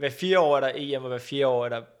hver 4 år er der EM, og hver 4 år er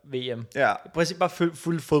der VM. Ja. I princippet bare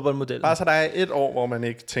fuld fodboldmodel. Bare så der er et år, hvor man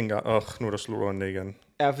ikke tænker, nu er der slutrunden igen.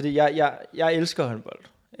 Ja, fordi jeg elsker håndbold.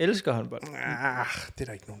 Det er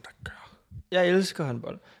der ikke nogen, der gør. Jeg elsker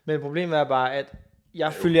håndbold. Men problemet er bare, at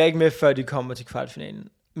jeg følger ikke med, før de kommer til kvartfinalen.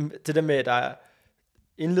 Det der med, at der er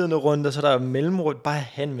indledende runde, så der er mellemrunde. Bare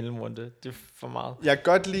have en mellemrunde. Det er for meget. Jeg kan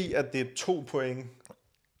godt lide, at det er 2 point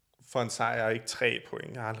for en sejr, og ikke 3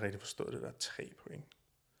 point. Jeg har aldrig rigtig forstået det der 3 point.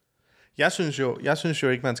 Jeg synes jo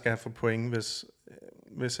ikke, man skal have for point,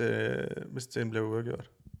 hvis det bliver uafgjort.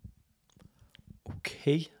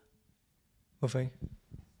 Okay. Hvorfor ikke?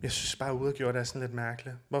 Jeg synes bare, uafgjort er sådan lidt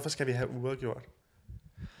mærkeligt. Hvorfor skal vi have uafgjort?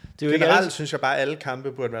 Det er jo generelt ikke synes jeg bare, at alle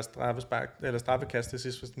kampe burde være straffekast til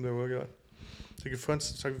sidst, hvis den bliver uafgjort. Så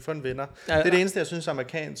kan vi få en vinder. Det er det eneste, jeg synes,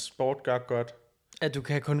 amerikansk sport gør godt. at du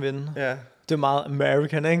kan kun vinde. Ja. Det er meget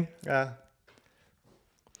American, ikke? Ja.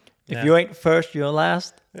 If you ain't first, you're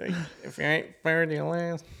last. If you ain't first, you're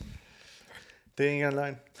last. Det er ikke engang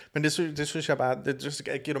løgn. Men det synes jeg bare,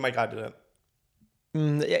 giver du mig ikke ret i den.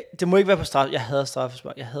 Det må ikke være på straf. Jeg hader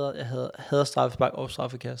straffespark. Jeg hader straffespark og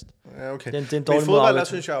straffekast. Ja, okay. Det er en dårlig i fodbold, der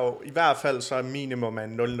synes jeg jo, i hvert fald så er minimum af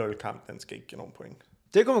en 0-0 kamp, den skal ikke give nogen point.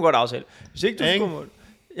 Det kunne man godt aftale. Hvis ikke du skulle mål.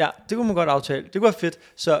 Ja, det kunne man godt aftale. Det kunne være fedt.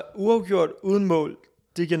 Så uafgjort uden mål,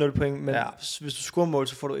 det giver 0 point. Men hvis du scorer mål,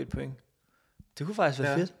 så får du 1 point. Det kunne faktisk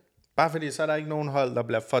være fedt. Bare fordi, så er der ikke nogen hold, der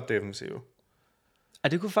bliver for defensive. Ja,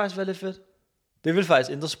 det kunne faktisk være lidt fedt. Det vil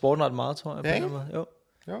faktisk ændre sporten ret meget, tror jeg. Ja, ikke?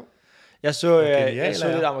 Jo. Jeg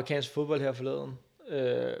så lidt amerikansk fodbold her forleden,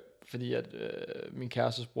 fordi at min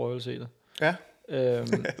kærestes bror ville se det. Ja. Ja,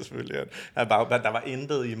 selvfølgelig. Der var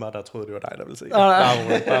intet i mig, der troede, det var dig, der ville se det. Bare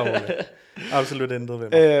roligt. Absolut intet ved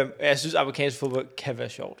mig. Jeg synes, amerikansk fodbold kan være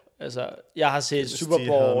sjovt. Altså, jeg har set Super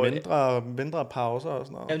Bowl. Mindre pauser og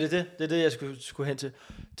sådan noget. Jamen, det er det, jeg skulle hen til.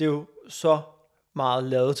 Det er jo så meget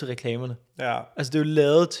lavet til reklamerne. Ja. Altså, det er jo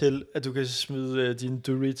lavet til, at du kan smide dine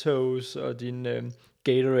Doritos og dine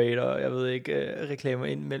Gatorade og jeg ved ikke, reklamer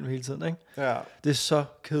ind mellem hele tiden, ikke? Ja. Det er så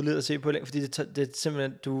kedeligt at se på, fordi det er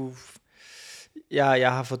simpelthen,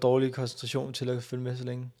 jeg har for dårlig koncentration til at følge med så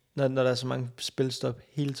længe, når der er så mange spilstop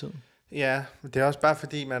hele tiden. Ja, det er også bare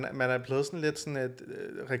fordi, man er blevet sådan lidt sådan et,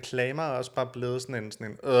 reklamer er også bare blevet sådan en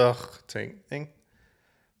ting, ikke?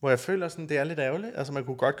 Hvor jeg føler sådan, det er lidt ærgerligt. Altså, man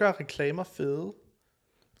kunne godt gøre reklamer fede.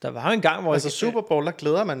 Der var jo en gang, hvor... Altså, Super Bowl, der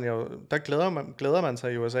glæder man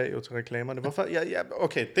sig i USA jo til reklamerne. Hvorfor?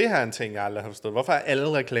 Okay, det her er en ting, jeg aldrig har forstået. Hvorfor er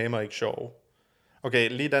alle reklamer ikke sjove? Okay,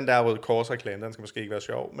 lige den der Røde Kors-reklame, den skal måske ikke være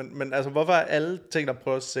sjov. Men altså, hvorfor er alle ting, der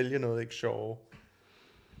prøver at sælge noget, ikke sjove?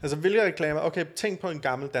 Altså, hvilke reklamer? Okay, tænk på en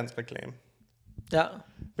gammel dansk reklame. Ja.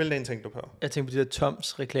 Hvilken en tænker du på? Jeg tænker på de der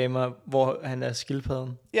Toms reklamer, hvor han er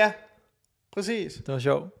skildpadden. Ja, præcis. Det var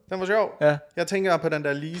sjov. Den var sjov. Ja. Jeg tænker på den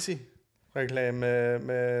der Lisi-reklame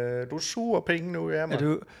med du suger penge ud af mig. Er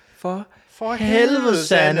du... For helvede,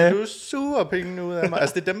 Sanne. Du suger penge ud af mig.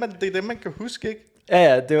 Altså, det er dem, man kan huske, ikke?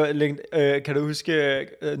 Ja, det var kan du huske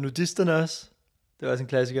nudisterne også? Det var også en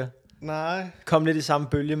klassiker. Nej. Kom lidt i samme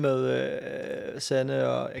bølge med Sanne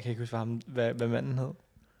og... Jeg kan ikke huske, hvad manden hed.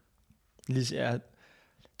 Lise, ja.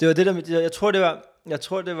 Det var det der... Jeg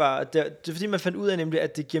tror, det var... Det er fordi, man fandt ud af nemlig,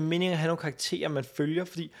 at det giver mening at have nogle karakterer, man følger.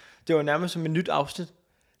 Fordi det var nærmest som et nyt afsnit.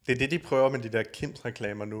 Det er det, de prøver med de der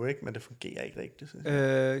Kims-reklamer nu, ikke? Men det fungerer ikke rigtigt.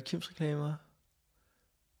 Kims-reklamer?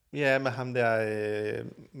 Ja, med ham der...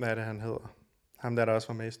 hvad er det, han hedder? Ham der også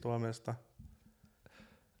var med i Stormester.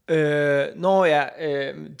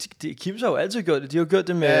 Kims har jo altid gjort det. De har jo gjort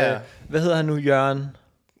det med... Ja. Hvad hedder han nu? Jørgen,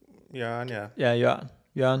 ja. Ja,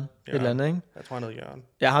 Jørgen. Et eller andet, ikke? Jeg tror, han hedder Jørgen.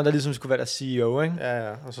 Ja, ham der ligesom skulle være der CEO, ikke?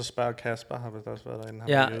 Ja. Og så spørger Kasper, har vist også været derinde.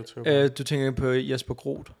 Ja, du tænker på Jesper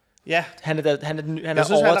Groth. Ja. Han er jeg synes,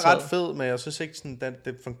 overtaget. han er ret fed, men jeg synes ikke, sådan,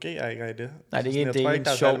 det fungerer ikke rigtig. Nej, det er jeg tror ikke,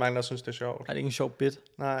 der er særlig mange, der synes, det er sjovt. Nej, det er ikke en sjov bit.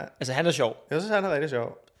 Nej. Altså, han er sjov. Jeg synes, han er rigtig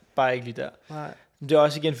sjov. Bare ikke lige der. Nej. Men det er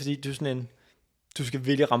også igen, fordi du er sådan du skal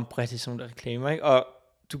virkelig ramme bredt i sådan nogle reklamer, ikke? Og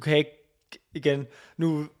du kan ikke, igen,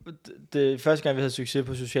 nu, det første gang, vi havde succes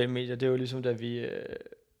på sociale medier, det var ligesom, da vi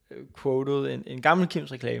quotede en gammel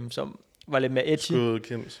Kims-reklame, som var lidt mere edgy. Skud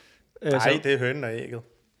Kims. Nej, det er hønen og ægget.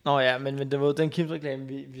 Nå ja, men det var den Kims-reklame,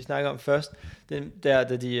 vi snakker om først, den der,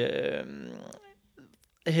 da de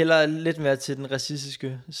hælder lidt mere til den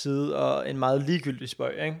racistiske side, og en meget ligegyldig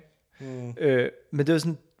spøg, ikke? Men det var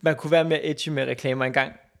sådan, man kunne være mere edgy med reklamer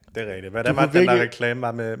engang. Det er rigtigt. Hvad der var den der reklame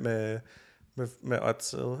var med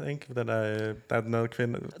oddset, ikke? Der er noget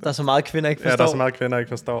kvinder. Der er så meget kvinder ikke forstår. Ja, der er så meget kvinder ikke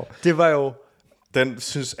forstår. Det var jo... Den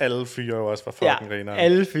synes alle fyre jo også var fucking griner.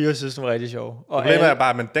 Alle fyre synes den var rigtig sjov. Problemet er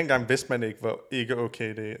bare, men dengang vidste man ikke, hvor ikke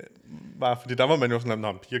okay det var. Fordi der var man jo sådan,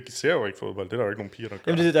 at piger ser jo ikke fodbold. Det er der jo ikke nogen piger, der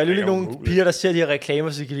gør. Jamen, der er jo ikke nogen piger, der ser de her reklamer,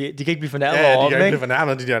 så de kan ikke blive fornærmet over dem. Ja, de kan ikke blive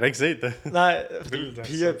fornærmet, de har da ikke set det. Nej,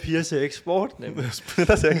 piger ser ikke sport, nemlig.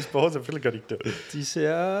 Der ser ikke sport, selvfølgelig gør de ikke det. De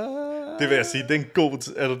ser... Det vil jeg sige, det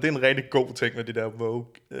er en rigtig god ting med de der Vogue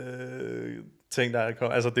ting, der er.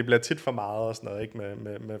 Altså, det bliver tit for meget og sådan noget, ikke?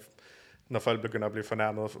 Med når folk begynder at blive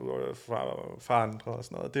fornærmet fra andre og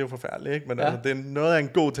sådan noget. Det er jo forfærdeligt, ikke? Men altså, det er noget af en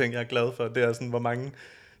god ting, jeg er glad for. Det er sådan, hvor mange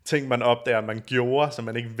ting man opdager, man gjorde, som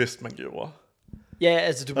man ikke vidste, man gjorde. Ja,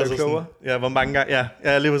 altså du bliver klogere. Ja, hvor mange gange,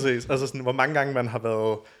 ja, lige præcis. Altså sådan, hvor mange gange man har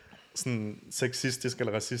været sådan sexistisk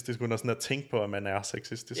eller racistisk, uden at sådan at tænke på, at man er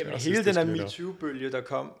sexistisk. Jamen hele den der MeToo-bølge, der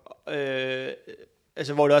kom,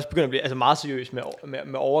 altså hvor det også begynder at blive altså meget seriøst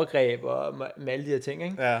med overgreb og med alle de her ting,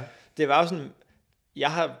 ikke? Ja. Det var jo sådan,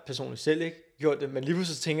 jeg har personligt selv ikke gjort det, men lige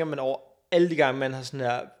pludselig tænker man over alle de gange, man har sådan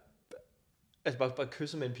her, altså bare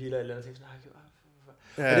kysset med en pige eller andet, og tænker sådan,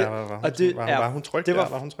 var hun tryg det der? var,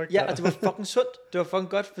 Var hun tryg ja, der? og det var fucking sundt. Det var fucking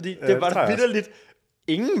godt, fordi det var der vitterligt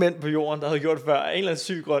ingen mænd på jorden, der havde gjort før, af en eller anden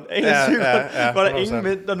syg grund. Var der ingen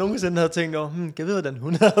mænd, der nogensinde havde tænkt over, kan jeg vide, hvordan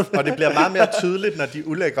hun havde. Og det bliver meget mere tydeligt, når de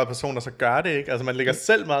ulækre personer så gør det, ikke? Altså man lægger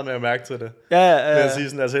selv meget mere mærke til det. Ja. Jeg sige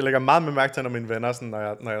sådan, altså jeg lægger meget mere mærke til, når mine venner, sådan,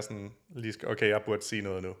 når jeg sådan lige skal, okay, jeg burde sige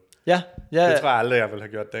noget nu. Ja. Det tror jeg aldrig, jeg ville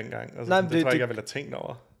have gjort dengang. Altså, Nej, det tror jeg ikke, jeg ville have tænkt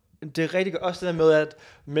over. Det er rigtig godt. Også det der med, at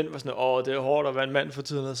mænd var sådan, det er hårdt at være en mand for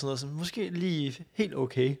tiden, og sådan noget. Så måske lige helt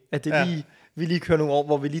okay. At det lige, vi lige kører nogle år,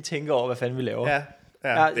 hvor vi lige tænker over, hvad fanden vi laver. Ja,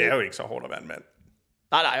 det er jo ikke så hårdt at være en mand.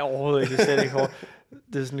 Nej, overhovedet ikke. Det er slet ikke hårdt.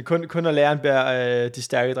 Det er sådan, kun at lære en bær de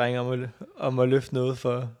stærke drenge om at løfte noget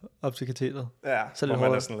for op til katedret. Ja, så hvor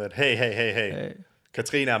man er sådan lidt, hey.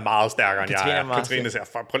 Katrine er meget stærkere end jeg er. Katrine siger,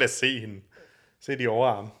 prøv lige at se hende. Se de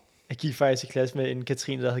overarme. Jeg gik faktisk i klasse med en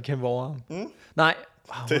Katrine, der havde kæmpe overarm. Nej.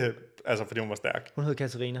 Det, altså, fordi hun var stærk. Hun hed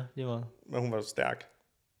Katarina, lige meget. Men hun var stærk.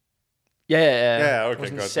 Ja, okay,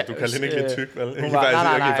 godt. Du kaldte hende ikke lidt tyk, vel? Jeg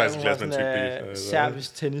gik faktisk i klasse med en tyk pige.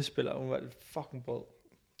 Serbisk tennisspiller. Hun var fucking brød.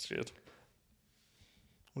 Shit.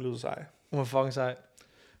 Hun lød sej. Hun var fucking sej.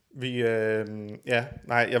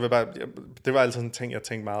 Jeg vil bare... det var altid sådan en ting, jeg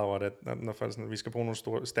tænkte meget over, at når folk sådan, vi skal bruge nogle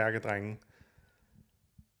store, stærke drenge.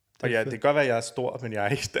 Og ja, det kan godt være, at jeg er stor, men jeg er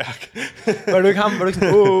ikke stærk. Var du ikke ham? Var du ikke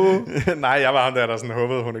sådan, Nej, jeg var ham der sådan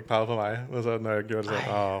håbede, hun ikke pegede på mig. Og så når jeg gjorde det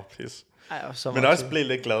så, pis. Men også blev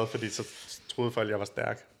lidt glad, fordi så troede folk, jeg var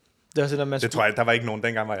stærk. Det var sådan, man tror jeg, der var ikke nogen.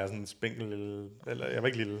 Dengang var jeg sådan en spinkel lille... Eller jeg var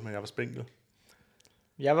ikke lille, men jeg var spinkel.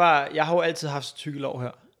 Jeg har jo altid haft så tykke lår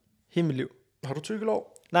her. Hele mit liv. Har du tykke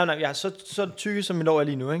lår? Nej, jeg er så tykke, som min lår er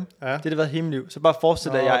lige nu, ikke? Ja. Det har været hele mit liv. Så bare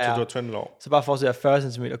forestil dig, at jeg er... du har tynde lår. Så bare forestil dig, at jeg er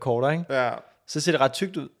 40 cm kortere, ikke? Ja. Så ser det ret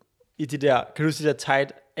tykt ud. I de der... Kan du huske de der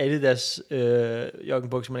tight Adidas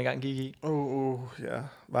joggenbukser, man engang gik i? Ja.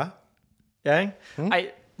 Hvad? Ja, ikke?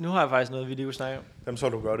 Ej, nu har jeg faktisk noget, vi lige kunne snakke om. Dem så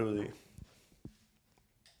du godt ud i.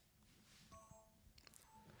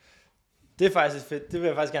 Det er faktisk fedt. Det vil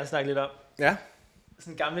jeg faktisk gerne snakke lidt om. Ja.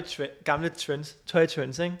 Sådan gamle trends,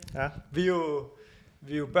 tøjtrends, ikke? Ja. Vi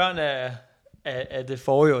er jo børn af det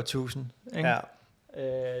forrige årtusind, ikke? Ja.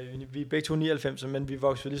 Vi er begge to 99, men vi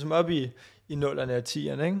voksede ligesom op i 0'erne og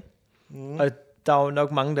 10'erne, ikke? Og der er jo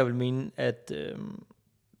nok mange, der vil mene, at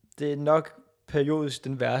det er nok periodisk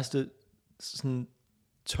den værste sådan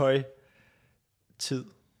tøjtid.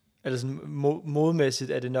 Eller sådan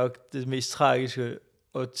modmæssigt er det nok det mest tragiske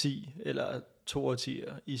årti, eller 2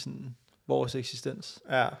 årtier i sådan vores eksistens.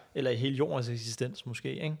 Ja. Eller i hele jordens eksistens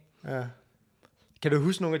måske, ikke? Ja. Kan du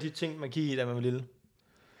huske nogle af de ting, man kiggede i, da man var lille?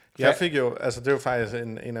 Jeg fik jo, altså det er jo faktisk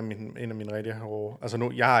en af mine rigtig hårde, altså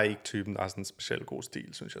nu, jeg er ikke typen, der har sådan en speciel god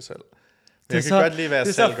stil, synes jeg selv. Men jeg kan godt lide, hvad jeg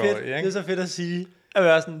selv går i, ikke? Det er så fedt at sige, at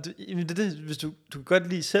være sådan, hvis du kan godt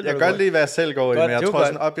lide selv. Jeg kan godt lide, hvad jeg selv går i, men jeg tror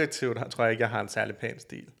sådan objektivt, tror jeg ikke, jeg har en særlig pæn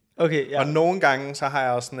stil. Okay, ja. Og nogle gange, så har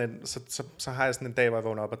jeg også sådan en, så har jeg sådan en dag, hvor jeg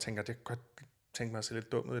vågner op og tænker, det kan godt tænke mig at se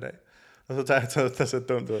lidt dum ud i dag. Og så tager jeg der ser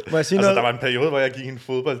dumt ud. Der var en periode, hvor jeg gik i en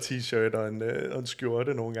fodbold-t-shirt og en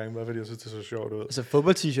skjorte nogle gange, bare fordi jeg synes, det så sjovt ud. Altså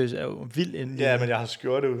fodbold-t-shirts er jo vildt endelig. Ja, men jeg har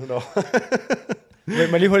skjorte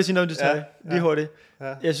udenover. Må lige hurtigt sige noget om det tøj? Ja, lige hurtigt.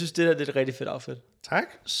 Ja. Jeg synes, det er et rigtig fedt outfit. Tak.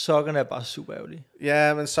 Sokkerne er bare super ærgerlige.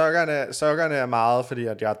 Ja, men sokkerne er meget, fordi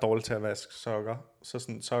at jeg er dårlig til at vaske sokker. Så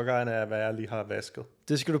sådan, sokkerne er, hvad jeg lige har vasket.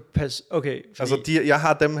 Det skal du passe... Okay. Fordi... Altså, jeg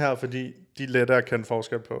har dem her, fordi de er lettere at kende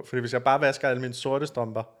forskel på. Fordi hvis jeg bare vasker alle mine sorte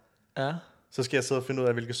strømper, så skal jeg sidde og finde ud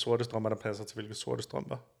af, hvilke sorte strømper, der passer til hvilke sorte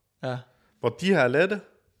strømper. Ja. Hvor de her er lette,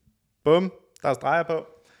 bum, der er streger på,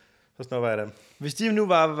 så snupper jeg dem. Hvis de nu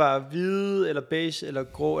var hvide, eller beige, eller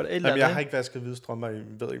grå, eller et eller andet... Jeg har ikke vasket hvide strømper i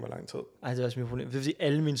ved ikke, hvor lang tid. Ej, det er også mit problem. Det er fordi,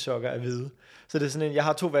 alle mine sokker er hvide. Så det er sådan en, jeg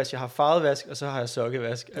har 2 vask. Jeg har farvet vask, og så har jeg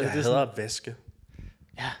sokkevask. Altså, jeg hader at vaske.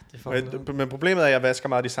 Ja, det er fucking men problemet er, at jeg vasker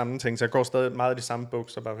meget de samme ting, så jeg går stadig meget af de samme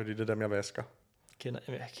bukser, bare fordi det er dem, jeg vasker. Jeg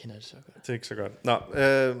kender det så godt. Det er ikke så godt. Nå,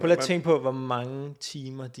 prøv lige at tænke på, hvor mange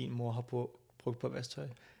timer din mor har brugt på vasketøj.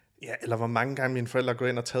 Ja, eller hvor mange gange mine forældre går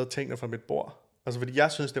ind og taget tingene fra mit bord. Altså fordi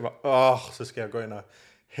jeg synes, det var, så skal jeg gå ind og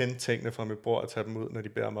hente tingene fra mit bord og tage dem ud, når de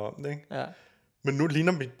beder mig om det, ikke? Ja. Men nu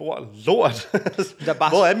ligner mit bord lort.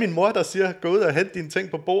 Hvor er min mor, der siger, gå ud og hente dine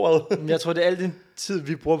ting på bordet? Jeg tror, det er al den tid,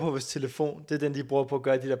 vi bruger på vores telefon. Det er den, de bruger på at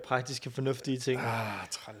gøre de der praktiske, fornuftige ting.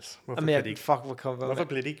 Træls. Hvorfor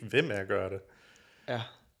bliver de ikke ved med at gøre det? Ja.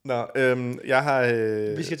 Nå, jeg har...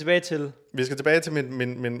 Vi skal tilbage til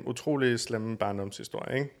min utrolig slemme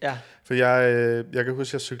barndomshistorie, ikke? Ja. For jeg kan huske,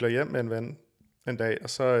 at jeg cykler hjem med en ven en dag, og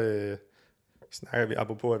så snakker vi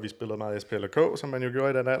apropos, at vi spillede meget SP eller K, som man jo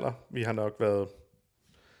gjorde i den alder. Vi har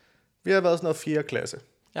været sådan noget 4. klasse.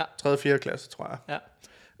 Ja. 3. og 4. klasse, tror jeg. Ja.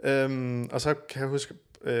 Og så kan jeg huske,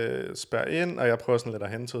 spørge ind, og jeg prøver sådan lidt at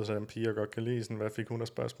hentyde, så den piger godt kan lide, sådan, hvad fik hun af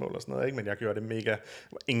spørgsmål og sådan noget, ikke? Men jeg gjorde det mega,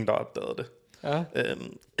 ingen der opdagede det. Ja.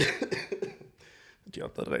 De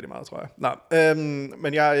opdagede det rigtig meget, tror jeg.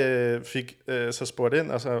 Men jeg fik så spurgt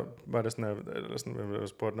ind, og så var det sådan,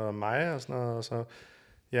 spurgt noget om mig, og sådan noget, og så,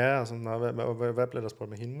 ja, og sådan noget, hvad blev der spurgt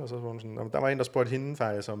med hende? Og så var hun sådan, der var en, der spurgte hende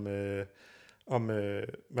faktisk om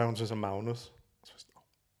hvad hun synes om Magnus. Så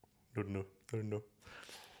nu er det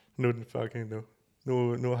nu er den fucking nu.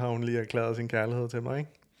 Nu har hun lige erklæret sin kærlighed til mig,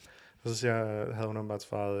 ikke? Og så havde hun bare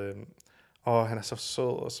svaret, han er så sød,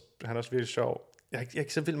 og han er også virkelig sjov. Jeg er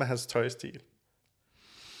ikke så vild med hans tøjstil.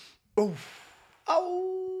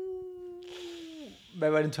 Hvad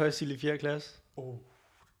var din tøjstil i 4. klasse?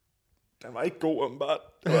 Den var ikke god, åbenbart.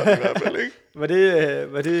 Det var det i hvert fald ikke.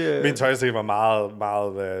 Var det Min tøjstil var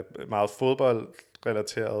meget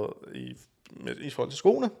fodboldrelateret i forhold til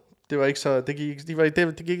skoene. Det var ikke så, det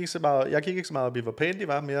gik ikke så meget, jeg gik ikke så meget op i, hvor pæne de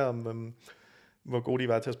var, mere om, hvor gode de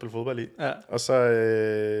var til at spille fodbold i. Ja. Og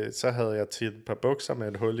så havde jeg tit et par bukser med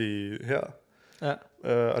et hul i her. Ja.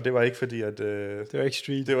 Og det var ikke fordi, at... det var ikke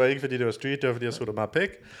street. Det var ikke fordi, det var street, det var fordi, jeg suttede meget pæk.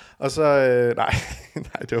 Og så... nej,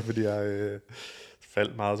 det var fordi, jeg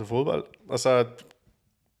faldt meget til fodbold. Og så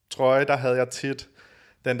trøje, der havde jeg tit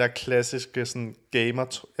den der klassiske sådan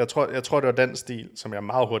gamer... Jeg tror, det var den stil, som jeg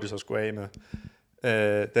meget hurtigt så skulle af med.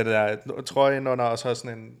 Den der trøje indenunder, og så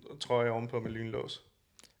sådan en trøje ovenpå med lynlås.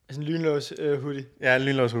 Altså en lynlås hoodie? Ja, en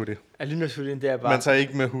lynlås hoodie. Ja, lynlås hoodie, det er bare... Men så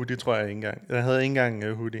ikke med hoodie, tror jeg ikke engang. Jeg havde ikke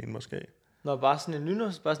engang hoodien måske. Nå, bare sådan en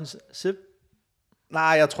lynlås, bare sådan en zip? Nej,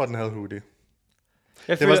 jeg tror, den havde hoodie.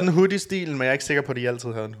 Det var sådan en hoodie-stil, men jeg er ikke sikker på, at de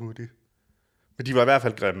altid havde en hoodie. Men de var i hvert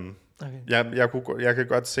fald grimme. Okay. Jeg kunne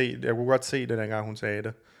godt se det, dengang hun sagde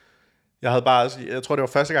det. Jeg tror, det var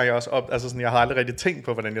første gang, jeg også jeg havde aldrig rigtig tænkt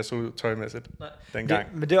på, hvordan jeg så ud tøjmæssigt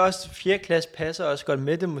dengang. Men det er også, 4. klasse passer også godt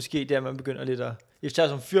med det, måske, der man begynder lidt at... Især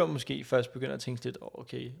som fyr måske først begynder at tænke lidt,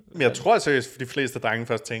 okay. Men jeg tror seriøst, de fleste drenge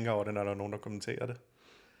først tænker over det, når der er nogen, der kommenterer det.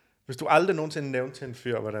 Hvis du aldrig nogensinde nævnte til en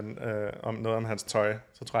fyr, om noget om hans tøj,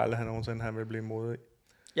 så tror jeg aldrig, han nogensinde han vil blive modig.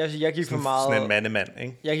 Jeg gik for meget... Sådan en mandemand,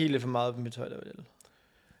 ikke? Jeg gik lidt for meget på mit tøj, der var det.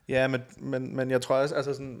 Ja, men jeg tror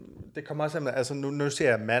også, det kommer også nu ser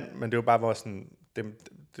jeg mand, men det er jo bare, hvor sådan, det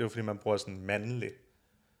er jo fordi, man bruger sådan mandlig.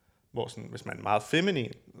 Hvor sådan, hvis man er meget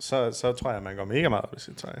feminin, så tror jeg, man går mega meget op i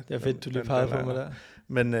sit tøj. Det er fedt, du lige pegede på mig der.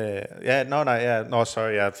 Men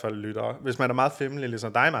for lytter. Hvis man er meget feminin,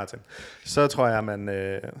 ligesom dig, Martin, så tror jeg,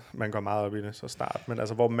 man går meget op i det så start. Men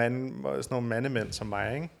altså, hvor sådan nogle mandemænd som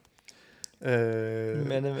mig, ikke?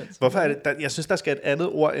 Hvorfor er det? Jeg synes, der skal et andet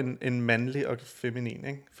ord end mandlig og feminin,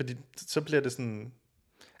 ikke? Fordi så bliver det sådan...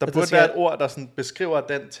 Der burde være et ord, der sådan beskriver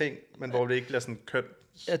den ting, men hvor det ikke bliver sådan køn.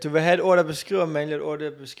 Ja, du vil have et ord, der beskriver mandlig, et ord,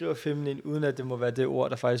 der beskriver feminin, uden at det må være det ord,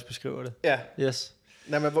 der faktisk beskriver det. Ja. Yes.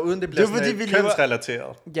 Nej, men uden det bliver det sådan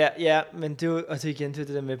kønsrelateret. Ja, men det er jo, og det er igen det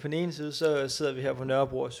der med, på den ene side, så sidder vi her på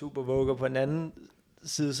Nørrebro og super vogue, og på den anden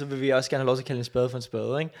side, så vil vi også gerne have lov til at kalde en spade for en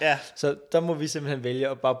spade, ikke? Ja. Så der må vi simpelthen vælge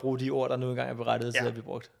at bare bruge de ord, der nu engang er berettiget til at blive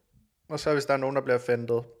brugt. Og så hvis der er nogen, der bliver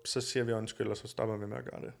offentet, så siger vi undskyld, og så stopper vi med at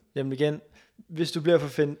gøre det. Jamen igen, hvis du bliver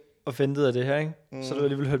offentet af det her, ikke? Så har du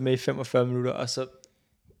alligevel hørt med i 45 minutter, og så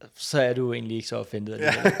er du egentlig ikke så offentet af det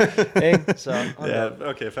her. Ikke? Så,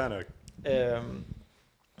 okay, fair nok.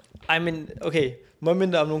 Men okay, må jeg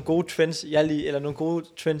minde om nogle gode trends,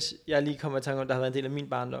 jeg lige kommer i tanke om, der har været en del af min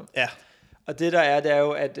barndom. Ja. Og det er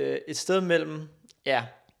jo, at et sted mellem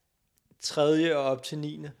 3. og op til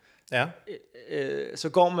 9. Ja. Så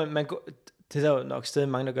går man går, det er der jo nok stadig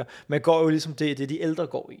mange, der gør, man går jo ligesom det de ældre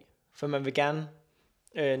går i. For man vil gerne,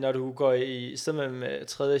 når du går i sted mellem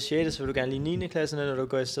 3. og 6. så vil du gerne ligne 9. klassen, når du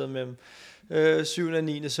går i sted mellem 7. og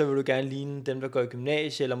 9. så vil du gerne ligne dem, der går i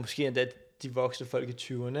gymnasiet, eller måske endda de voksne folk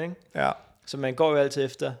i 20'erne, ikke? Ja. Så man går jo altid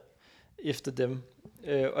efter dem.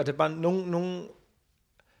 Og det er bare nogle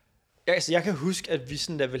jeg kan huske, at vi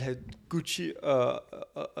sådan der ville have Gucci og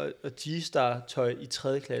G-Star tøj i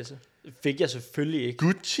 3. klasse. Det fik jeg selvfølgelig ikke.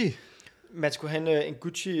 Gucci? Man skulle have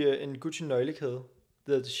en Gucci nøglekæde.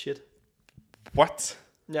 Det er the shit. What?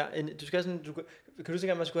 Ja, du skal have sådan, kan du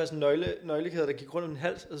tænke, at man skulle have sådan en nøglekæde, der gik rundt om din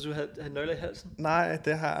hals? Altså du havde nøgler i halsen? Nej,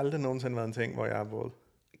 det har aldrig nogensinde været en ting, hvor jeg har boet.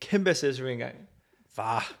 Kæmpe accessory engang.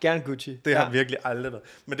 Gerne Gucci. Det har virkelig aldrig været.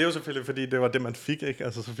 Men det er jo selvfølgelig, fordi det var det, man fik, ikke?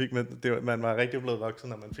 Altså, så fik man var rigtig blevet voksen,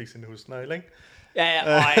 når man fik sin husnøgle, ikke? Ja.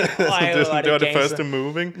 Det var det første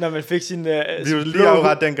move, ikke? Når man fik sin... vi var lige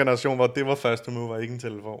akkurat den generation, hvor det var første move, og ikke en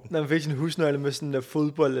telefon. Når man fik sin husnøgle med sådan en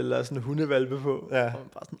fodbold eller sådan en hundevalpe på. Ja. Og man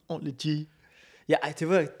bare sådan ordentlig G. Ja,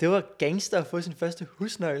 det var gangster at få sin første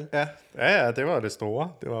husnøgle. Ja, det var det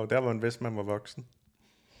store. Det var jo der, hvor man vidste, man var voksen.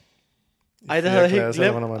 Ej, det havde jeg helt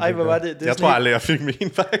glemt. Ej, hvor var det? Jeg tror aldrig, jeg fik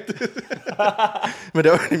min, faktisk. Men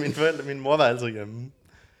det var fordi mine forældre. Min mor var altid hjemme.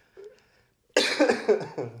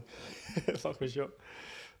 Fuck, hvor sjovt.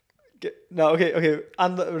 Nå, okay.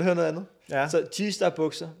 Andre, vil du høre noget andet? Ja. Så G-Star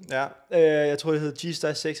bukser. Ja. Jeg tror, det hed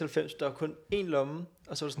G-Star 96. Der var kun én lomme,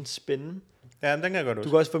 og så var der sådan en spænde. Ja, den kan jeg godt huske. Du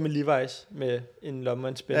kan også få min Levi's med en lomme og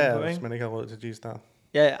en spænde på, ikke? Hvis man ikke har råd til G-Star.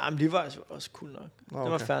 Ja, men Levi's var også cool nok. Okay.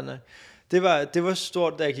 Det var fair nok. Det var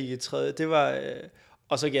stort, da jeg gik i 3. Det var,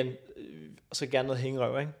 og så gerne noget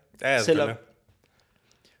hængerøv, ikke? Ja, selvom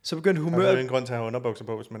så begyndte humøret... Der er jo ingen grund til at have underbukser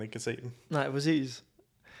på, hvis man ikke kan se dem. Nej, præcis.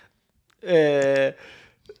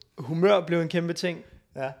 Humør blev en kæmpe ting.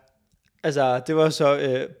 Ja. Altså, det var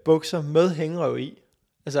så bukser med hængerøv i.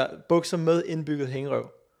 Altså, bukser med indbygget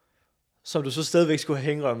hængerøv. Som du så stadigvæk skulle have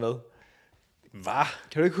hængerøv med. Hvad?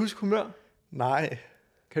 Kan du ikke huske humør? Nej.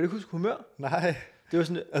 Kan du ikke huske humør? Nej. Det var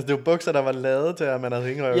sådan... Altså, det var bukser, der var lavet til, at man havde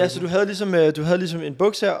hængerøv. Ja, så du havde ligesom en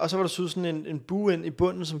buks her, og så var der sådan en bue ind i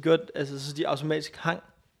bunden, som gjorde, altså, så de automatisk hang.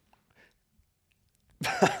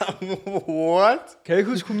 What? Kan du ikke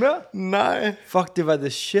huske humør? Nej. Fuck, det var the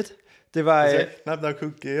shit. Det var... Altså, knap nok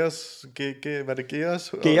kunne Geos... Var det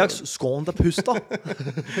Geos? Georgs skåren, der pyster.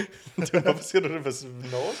 Hvorfor siger du det på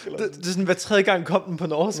norsk? Eller? Det er sådan, hver tredje gang kom den på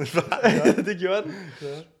norsk. Det gjorde den. Ja.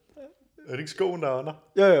 Er det ikke skoen, der er under?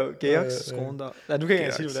 Jo, Georgs skåren der... Nej, du kan ikke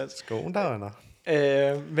engang sige det på dansk. Skoen, der er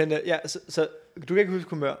under. Men ja, så du kan ikke huske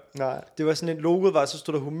humør. Nej. Det var sådan en logo, så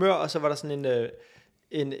stod der humør, og så var der sådan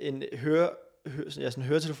en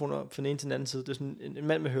høretelefoner fra den ene til den anden side. Det er sådan en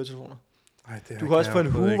mand med høretelefoner. Ej, du kunne også få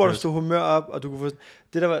en hue, hvor der stod humør op, og du kunne få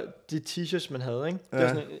det der var de t-shirts man havde, ikke? Det var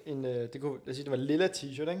sådan en det kunne lad os sige det var en lilla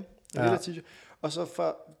t-shirt, ikke? Lilla t-shirt. Og så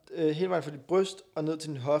fra hele vejen fra dit bryst og ned til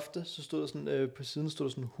din hofte, så stod der sådan på siden stod der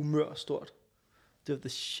sådan humør stort. Det var the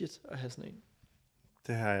shit at have sådan en.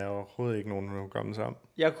 Det har jeg overhovedet ikke nogen hukommelse om.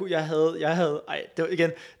 Jeg havde det var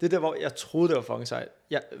igen det der hvor jeg troede det var fucking sejt.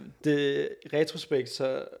 Det retrospekt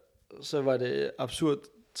så var det absurd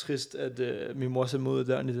trist at min mor satte mig ud af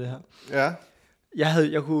døren i det her. Ja.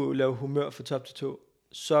 Jeg kunne lave humør fra top til tå.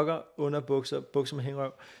 Sokker, underbukser, bukser med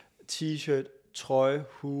hængerøv, t-shirt, trøje,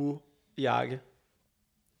 hue, jakke.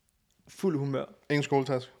 Fuld humør. Ingen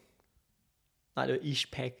skoletaske. Nej, det var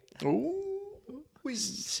ishpack.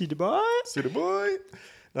 City boy.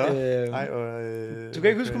 Nå, du kan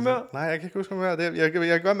ikke huske humør? Nej, jeg kan ikke huske humør. Jeg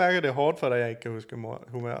kan godt mærke, at det er hårdt for dig, jeg ikke kan huske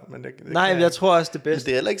humør. Men jeg tror også det bedste.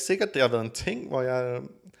 Det er heller ikke sikkert, det har været en ting, hvor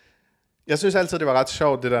jeg synes altid, det var ret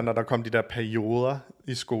sjovt, det der, når der kom de der perioder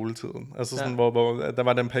i skoletiden. Altså sådan, hvor der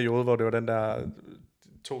var den periode, hvor det var den der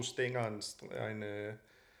 2 stænger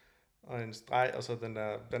og en streg, og så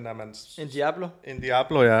den der man... En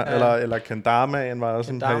Diablo, ja. Eller kendamaen var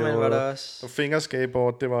også en periode. Var der også. Og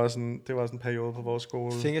fingerskateboard, det var også en periode på vores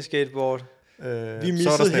skole. Fingerskateboard. Så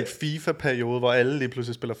var der sådan en FIFA-periode, hvor alle lige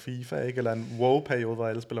pludselig spiller FIFA, ikke? Eller en WoW-periode, hvor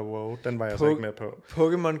alle spiller WoW. Den var jeg så ikke med på.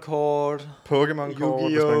 Pokémon-kort, hvis man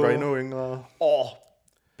går endnu yngre.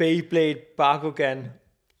 Beyblade, Bakugan.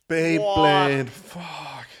 Beyblade,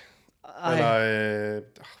 fuck. Eller,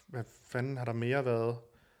 hvad fanden har der mere været?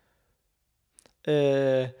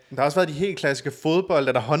 Der har også været de helt klassiske fodbold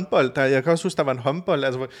eller håndbold. Jeg kan også huske, der var en håndbold.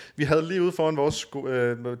 Altså, vi havde lige ude foran vores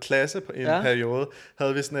klasse på en periode,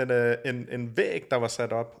 havde vi sådan en væg, der var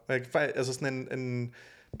sat op. Altså sådan en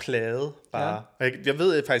plade bare. Ja. Jeg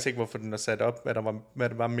ved faktisk ikke, hvorfor den er sat op, hvad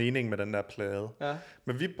der var meningen med den der plade. Ja.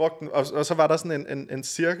 Men vi brugte den, og så var der sådan en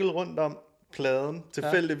cirkel rundt om pladen,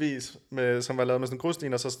 tilfældigvis, som var lavet med sådan en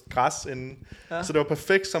grussten og så græs inden. Ja. Så det var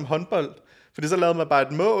perfekt som håndbold. Fordi så lavede man bare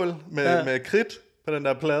et mål med kridt på den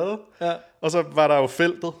der plade, og så var der jo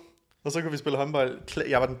feltet, og så kunne vi spille håndbold.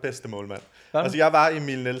 Jeg var den bedste målmand. Altså jeg var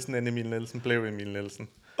Emil Nielsen, inden Emil Nielsen blev Emil Nielsen.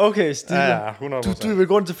 Okay, Stine. Ja, 100%. Du vil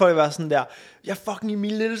grund til, folk var sådan der, jeg fucking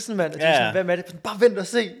Emil Nielsen, mand. Sådan, hvad med det? Bare vent og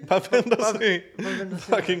se.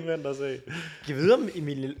 Fucking vent og se. Kan vi vide om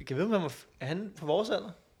er han på vores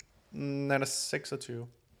alder? Han er 26.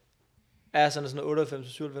 Ja, sådan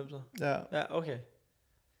 98-97. Ja. Ja, okay.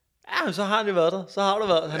 Ja, så har han jo været der. Så har du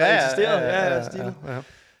været. Han har eksisteret.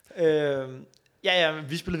 Ja,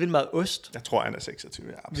 vi spillede vildt meget ost. Jeg tror, han er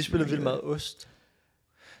 26. Vi spillede vildt meget ost.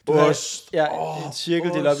 Ost. En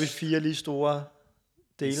cirkel delt op i 4 lige store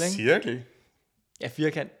dele, ikke? Cirkel? Ja,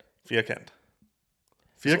 firkant.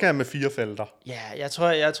 Firkant med 4 felter. Ja, jeg tror...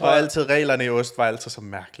 Og altid reglerne i ost var altid så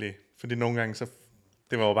mærkelige. Fordi nogle gange så...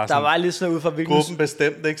 Det var jo bare sådan... Der var lidt sådan ud fra hvilken... Gruppen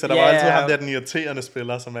bestemt, ikke? Så der var altid ham der, den irriterende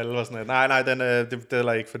spiller, som alle var sådan... Nej, det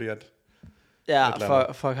er ikke, fordi at... Ja,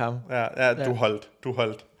 fuck ham. Ja, du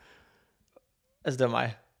holdt. Altså, det var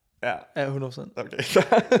mig. Ja, 100%. Okay.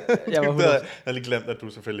 Jeg var 100%. Jeg har lige glemt, at du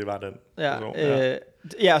selvfølgelig var den person.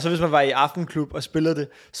 Ja, og så hvis man var i aftenklub og spillede det,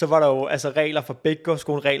 så var der jo altså regler for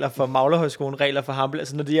Bækgaardskolen, regler for Maglerhøjskolen, regler for Hampel.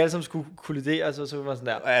 Altså når de alle sammen skulle kollidere, så var man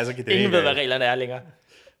sådan der. Altså, ingen ved, hvad reglerne er længere.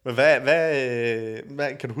 Men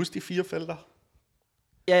hvad kan du huske de 4 felter?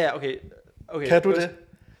 Ja, okay. Kan du det?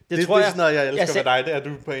 Det tror jeg. Det er sådan noget, jeg elsker ved dig, det er, at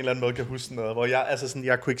du på en eller anden måde kan huske noget, hvor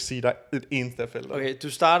jeg kunne ikke sige dig et eneste af felter. Okay, du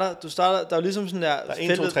starter, der er jo ligesom sådan der... Der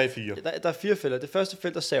er 1, 2, 3, 4. Der er 4 felter. Det første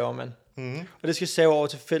felt, der saver man. Og det skal save over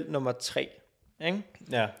til felt nummer 3. Ikke?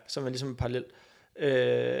 Ja. Som er ligesom parallelt.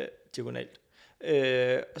 Diagonalt.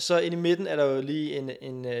 Så inde i midten er der jo lige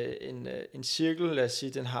en cirkel, lad os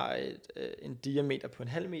sige, den har en diameter på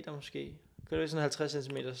 0,5 meter måske. Kan det være sådan 50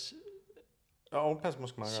 cm? Ja, pas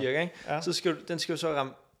måske meget. Cirka, ikke? Ja. Så den skal jo så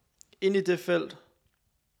ramme ind i det felt,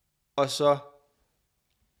 og så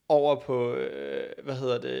over på,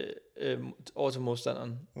 over til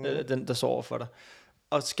modstanderen, den der står over for dig.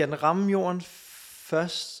 Og skal den ramme jorden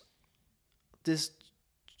først?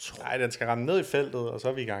 Nej, den skal ramme ned i feltet, og så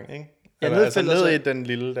er vi i gang, ikke? Ja, ned i feltet. Ned i den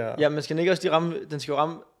lille der. Ja, men skal den ikke også den skal jo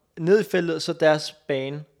ramme ned i feltet, så deres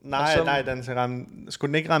bane. Nej, den skal ramme, skulle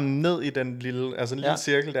den ikke ramme ned i den lille, altså en lille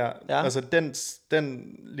cirkel der? Ja. Altså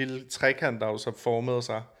den lille trekant, der jo så formede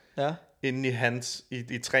sig inde i hans,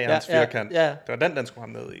 i træernes firkant. Ja. Det var den skulle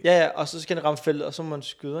ramme ned i. Ja, og så skal den ramme feltet, og så må han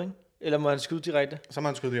skyde, ikke? Eller må han skyde direkte? Så må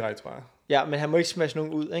han skyde direkte, tror jeg. Ja, men han må ikke smashe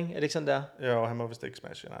nogen ud, ikke? Er det ikke sådan der? Jo, han må vist ikke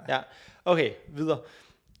smashe, nej. Ja, okay, videre.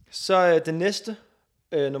 Så den næste,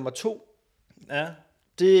 nummer 2. Ja.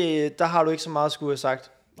 Der har du ikke så meget at skulle have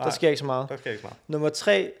sagt. Nej, der sker ikke så meget. Der sker ikke så meget. Nummer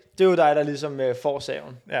 3, det er jo dig, der ligesom får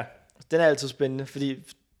saven. Ja. Den er altid spændende, fordi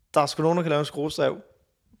der er sgu nogen, der kan lave en skruestav.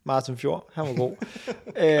 Martin Fjord, han var god.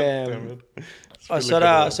 Og så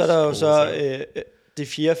er der jo så det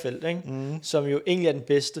 4. felt, ikke? Som jo egentlig er den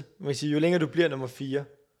bedste. Man kan sige, jo længere du bliver nummer 4,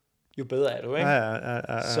 jo bedre er du, ikke?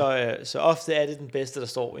 Ja. Så ofte er det den bedste, der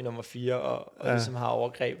står i nummer 4, og ligesom har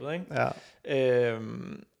overgrebet, ikke? Ja.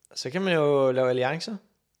 Så kan man jo lave alliancer.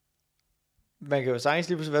 Man kan jo sagtens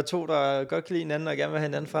lige pludselig være 2, der godt kan lide hinanden, og gerne vil have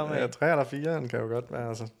hinanden fremad. Ja, 3 eller 4, den kan jo godt være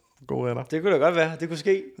altså gode venner. Det kunne da godt være, det kunne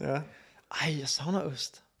ske. Ja. Ej, jeg savner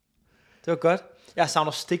ost. Det var godt. Jeg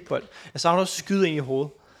savner stikbold. Jeg savner at skyde ind i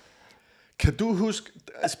hovedet. Kan du huske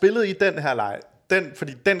spillet i den her leg?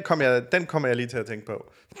 Fordi den kommer jeg lige til at tænke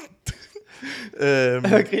på.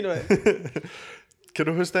 Jeg griner af. Kan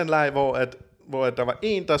du huske den leg, hvor at der var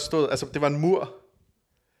en, der stod, altså det var en mur.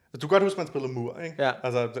 Du kan godt huske, man spillede mur, ikke? Ja.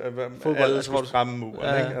 Altså, alle skulle ramme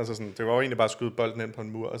muren, ikke? Altså sådan, det var jo egentlig bare at skyde bolden ind på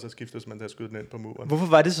en mur, og så skiftede man til at skyde den ind på muren. Hvorfor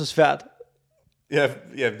var det så svært? Ja,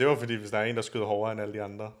 det var fordi, hvis der er en, der skyder hårdere end alle de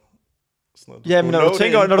andre. Ja, men når du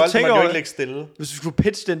tænker over ikke ligge stille. Hvis du skulle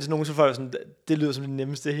pitche den til nogen, så får du sådan, det lyder som det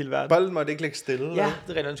nemmeste i hele verden. Bolden måtte ikke ligge stille. Ja,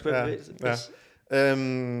 det er rent, den skulle have bevæget.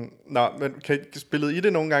 Men kan I spille i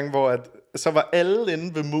det nogle gange, hvor at, så var alle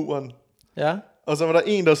inde ved muren. Ja. Og så var der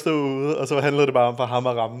en, der stod ude, og så handlede det bare om for ham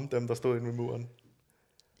at ramme dem, der stod inde ved muren.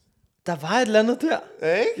 Der var et eller andet der.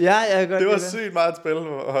 Ja, ikke? Ja, jeg kan godt det var sygt meget et spil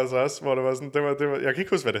hos os, hvor det var sådan, det var, jeg kan ikke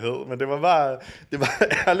huske, hvad det hed, men det var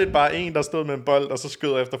ærligt bare en, der stod med en bold, og så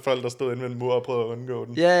skød efter folk, der stod inde ved en mur og prøvede at undgå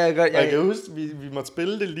den. Ja, jeg kan huske, vi måtte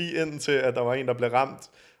spille det lige indtil, at der var en, der blev ramt,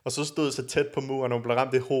 og så stod så tæt på muren, og hun blev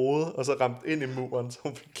ramt i hovedet, og så ramt ind i muren, så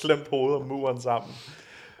hun fik klemt hovedet og muren sammen.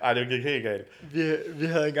 Ej, det gik helt galt. Vi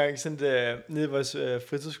havde engang sådan nede i vores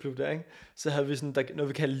fritidsklub der, ikke? Så havde vi sådan noget,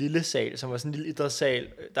 vi kaldte lille sal, som var sådan en lille idrætssal.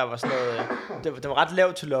 Der var sådan noget, det var ret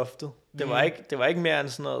lavt til loftet. Det var ikke mere end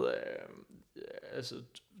sådan noget, altså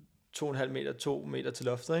 2,5 meter, 2 meter til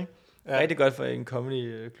loftet, ikke? Ja. Rigtig godt for en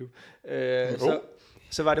comedy-klub.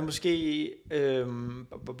 Så var det måske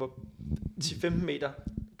 10-15 meter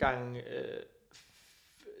gange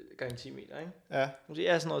 10 meter, ikke? Ja. Måske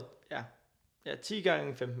er sådan noget, ja, 10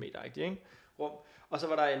 gange 15 meter, ikke? Rum. Og så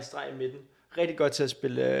var der en streg i midten. Rigtig godt til at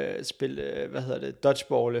spille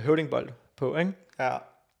dodgeball, høvdingbold på, ikke? Ja.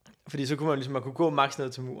 Fordi så kunne man kunne gå max ned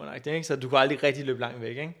til muren, ikke? Så du kunne aldrig rigtig løbe langt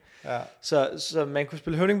væk, ikke? Ja. Så man kunne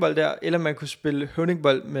spille høvdingbold der, eller man kunne spille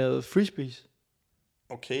høvdingbold med frisbees.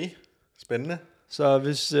 Okay, spændende. Så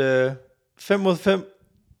hvis 5 mod 5,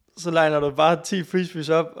 så liner du bare 10 frisbees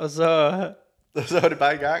op, og så er det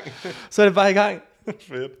bare i gang. Så er det bare i gang.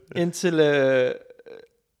 Fedt.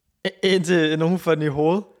 Indtil nogen får den i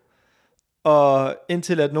hovedet, og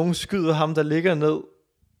indtil at nogen skyder ham, der ligger ned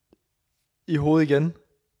i hovedet igen.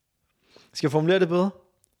 Skal jeg formulere det bedre?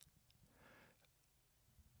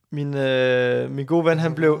 Min gode ven,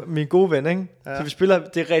 han blev min gode ven, ikke? Ja. Så vi spiller,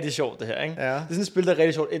 det er rigtig sjovt det her, ikke? Ja. Det er sådan et spil, der er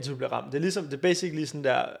rigtig sjovt, indtil du bliver ramt. Det er basically sådan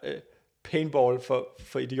der paintball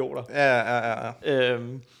for idioter. Ja.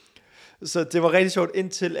 Så det var rigtig sjovt,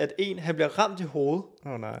 indtil at han bliver ramt i hovedet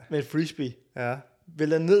med et frisbee. Ja.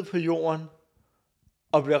 Vælter ned på jorden,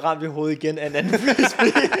 og bliver ramt i hovedet igen af en anden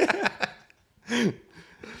frisbee.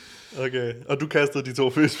 Okay, og du kastede de 2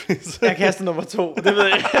 frisbees? Jeg kastede nummer 2, det ved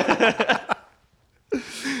jeg.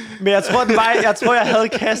 Men jeg tror, jeg havde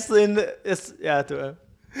kastet en... Ja, det var...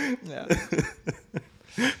 Ja.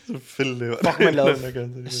 Selvfølgelig. Fuck, man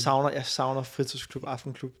lavede... Jeg savner fritidsklub,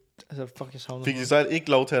 aftenklub. Altså, fuck, jeg savner... Fik I så ikke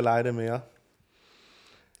lov til at lege det mere?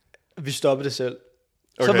 Vi stoppede det selv.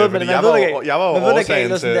 Okay, så ved man, jeg var jo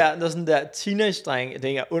årsagen til... Når sådan der teenage-drenge, det er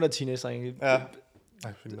ikke under teenage-drenge. Ja.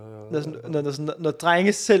 Når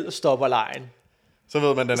drenge selv stopper lejen, så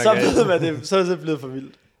ved man, den er så galt. ved man det, så er det blevet for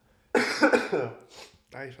vildt.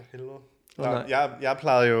 Nej, for helvede. Jeg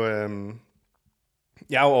plejede jo...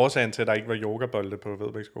 jeg er jo årsagen til, at der ikke var yogabolde på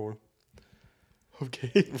Vedbæk skole. Okay.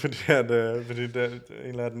 fordi det er en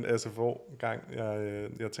eller anden SFO-gang,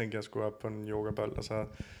 jeg tænkte, jeg skulle op på en yogabold, og så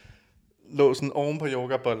lå sådan oven på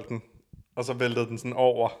yogabolden, og så væltede den sådan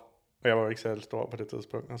over, og jeg var jo ikke særlig stor på det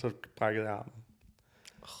tidspunkt, og så brækkede jeg armen.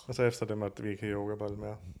 Og så efter det måtte vi ikke have yogabold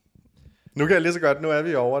mere. Nu kan jeg lige så godt, nu er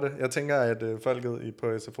vi over det. Jeg tænker, at folket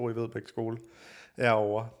på SFO i Vedbæk skole er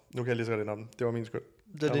over. Nu kan jeg lige så godt ind om det. Det var min skyld.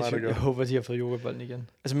 Jeg håber, de har fået yogabolden igen.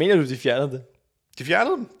 Altså, mener du, de fjernede det? De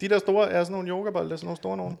fjernede dem. De der store er sådan nogle yogabolde, det er sådan nogle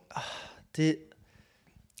store nogen. Det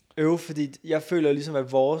fordi jeg føler ligesom,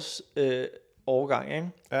 at vores årgang, ikke?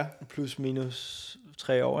 Ja. Plus minus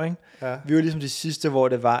 3 år, ikke? Ja. Vi var ligesom de sidste, hvor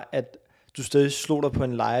det var, at du stadig slog dig på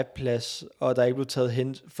en legeplads, og der ikke blev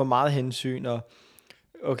taget for meget hensyn, og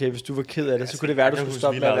okay, hvis du var ked af det, så kunne det være, at du skulle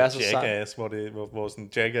stoppe med at være så Jackass, hvor sådan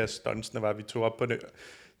Jackass-stuntsene var, vi tog op på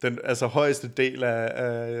den altså højeste del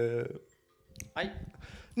af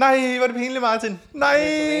Nej, var det pinligt, Martin?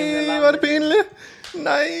 Nej, var det pinligt?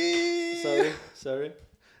 Nej. Sorry.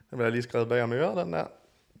 Den var jeg lige skrevet bag om øret, den der.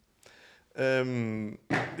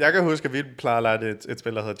 Jeg kan huske, at vi plejede at lege et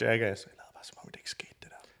spil, der hedder Jackass. Jeg lavede bare, som om det ikke skete, det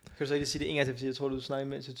der. Kan du så ikke sige det en gang til, fordi jeg tror, du snakker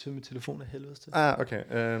imens jeg tyder mit telefon af helvede til. Okay.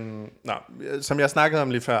 Som jeg snakkede om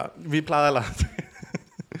lige før, vi plejede at lege...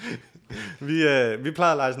 vi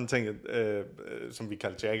plejede at lege sådan ting, som vi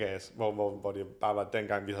kaldte Jackass, hvor det bare var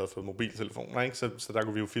dengang, vi havde fået mobiltelefoner, ikke? Så der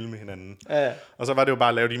kunne vi jo filme hinanden. Ja. Og så var det jo bare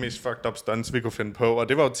at lave de mest fucked up stunts, vi kunne finde på. Og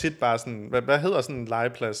det var jo tit bare sådan, hvad hedder sådan en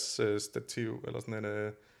legeplads-stativ, eller sådan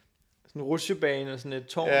en... Sådan en rutsjebane og sådan et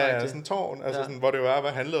tårn. Ja, sådan en tårn, altså sådan, hvor det jo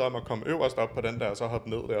handlede om at komme øverst op på den der, og så hoppe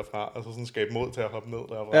ned derfra, altså sådan skabe mod til at hoppe ned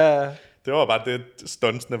derfra. Ja. Det var bare det,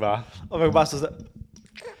 stuntsene var. Og man kunne bare stå sådan,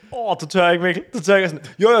 du tør ikke, Mikkel. Du tør ikke sådan,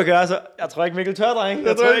 jo, jeg gør, altså. Jeg tror ikke, Mikkel tør, dreng.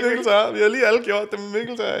 Jeg tror ikke, Mikkel tør. Vi har lige alle gjort det, men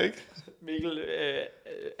Mikkel tør ikke. Mikkel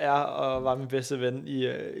er og var min bedste ven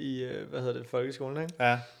i hvad hedder det, folkeskolen, ikke?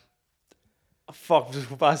 Ja. Og fuck, du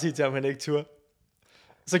skulle bare sige til ham, han ikke turde.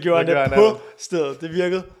 Så gjorde han det på stedet. Det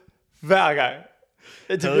virkede hver gang.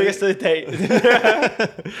 Det virker stadig i dag.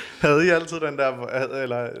 Havde I altid den der,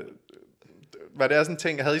 eller var det sådan en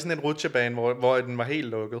ting, havde I sådan en rutsjebane, hvor den var helt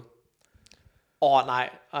lukket? Nej,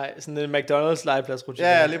 sådan en McDonald's legeplads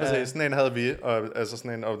rutsjebane. Ja, lige præcis. Sådan en havde vi,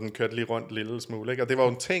 og den kørte lige rundt en lille smule, ikke? Og det var jo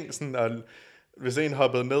en ting, sådan, at hvis en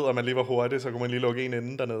hoppede ned, og man lige var hurtig, så kunne man lige lukke en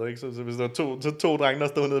ende dernede, ikke? Så hvis der var to drenge, der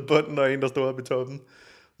stod nede i bunden, og en, der stod oppe i toppen.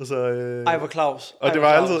 Og så, hvor Claus. Og det var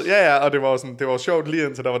altid, og det var sådan, det var sjovt lige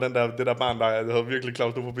indtil der var det der barn, der havde virkelig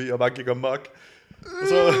klaustrofobi, og bare gik amok. Og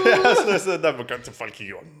så der begyndte til folk gik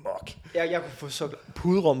jo amok. Jeg kunne få så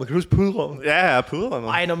puderummet. Kan du huske puderummet? Ja,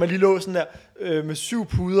 puderummet. Når man lige lå sådan der med 7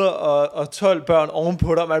 puder og 12 børn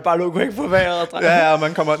ovenpå dig, man bare lå ikke på vejret. Ja, og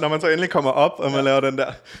når man så endelig kommer op, og man laver den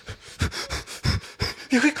der.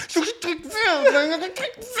 Jeg kan ikke drikke vejret.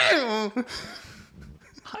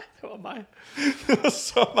 Nej, det var mig. Det var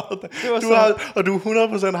så meget. Og du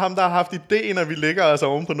er 100% ham, der har haft idéen, at vi ligger altså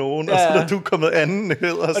oven på nogen, og så er du kommet anden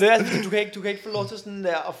ned. Og det er altså, du kan ikke få lov til sådan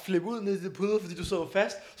der at flippe ud ned i det puder, fordi du sidder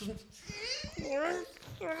fast. Så sådan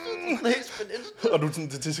helt spændt.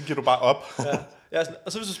 Og så giver du bare op. Ja, sådan,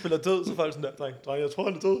 og så hvis du spiller død, så er folk sådan der, dreng, jeg tror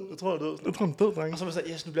han er død. Jeg tror han er død, dreng. Og så er man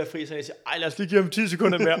sådan, nu bliver jeg fri, så jeg siger, lad os lige give ham 10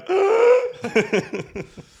 sekunder mere.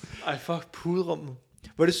 Fuck, puderummet.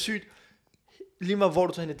 Hvor er det sygt. Lige meget hvor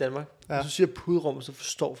du tager hen i Danmark, hvis du siger puderummet, så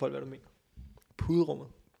forstår folk, hvad du mener. Puderummet.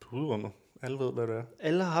 Puderummet. Alle ved, hvad det er.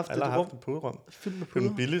 Alle har haft et puderum. Fyldt med puder. Det er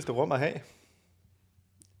den billigste rum at have.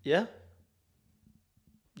 Ja.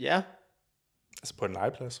 Altså på en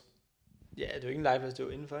legeplads. Ja, det er jo ikke en legeplads, det er jo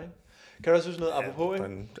indenfor, ikke? Kan du også huske noget apropos,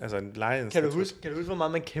 ikke? En lege. Kan du huske, hvor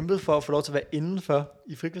meget man kæmpede for at få lov til at være indenfor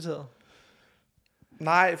i frikvarteret?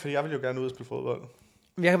 Nej, for jeg ville jo gerne ud og spille fodbold.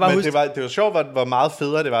 Jeg kan bare huske... det var sjovt, hvor meget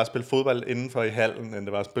federe det var at spille fodbold indenfor i hallen, end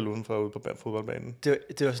det var at spille udenfor ude på fodboldbanen. Det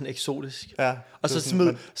var sådan eksotisk. Ja, og så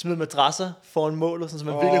smid madrasser foran målet, sådan, så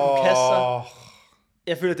man virkelig kunne kaste sig.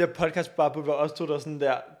 Jeg føler, at det her podcast bare burde være os to, der sådan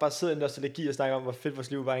der, bare sidder i en nostalgi og snakker om, hvor fedt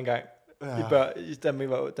vores liv var engang, da man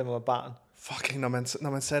var barn. Fucking, når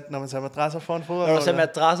man satte madrasser foran fodboldmålet. Når man satte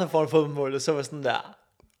madrasser foran fodboldmålet, så var sådan der...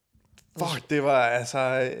 Fuck, det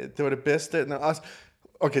var det bedste.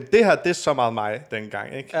 Okay, det her, det er så meget mig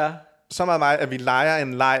dengang, ikke? Ja. Så meget mig, at vi leger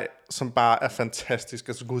en leg, som bare er fantastisk,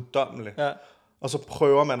 altså guddommelig. Ja. Og så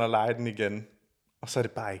prøver man at lege den igen, og så er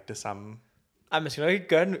det bare ikke det samme. Ej, man skal nok ikke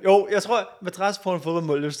gøre det nu. Jo, jeg tror, madras foran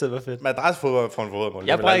fodboldmål, det stedet var fedt. Madras foran fodboldmål,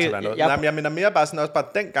 det vil altid være noget. Jeg mener mere bare sådan, også bare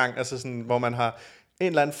dengang, altså sådan, hvor man har en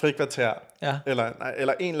eller anden frikvarter,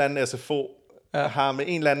 eller en eller anden SFO, har med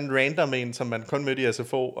en eller anden random en, som man kun mødte i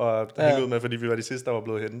SFO, og hængte ud med, fordi vi var de sidste, der var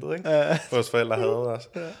blevet hentet, ikke? Vores forældre havde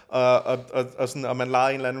os. Og man legede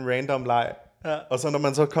en eller anden random leg. Ja. Og så når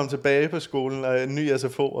man så kom tilbage på skolen og en ny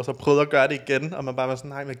SFO, og så prøvede at gøre det igen, og man bare var sådan,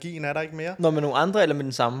 nej, magien er der ikke mere. Når med nogle andre, eller med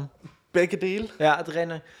den samme? Begge dele. Ja, det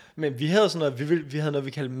regner. Men vi havde sådan noget, vi havde noget,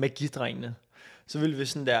 vi kaldte magidrengene. Så ville vi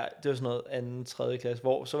sådan der, det var sådan noget anden, tredje klasse,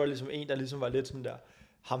 hvor så var ligesom en, der ligesom var lidt sådan der,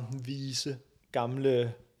 ham den vise,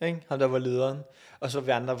 gamle, ikke? Ham der var lederen. Og så var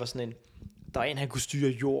vi andre var sådan en, der var en, han kunne styre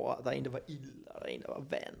jord, og der var en, der var ild, og der var en, der var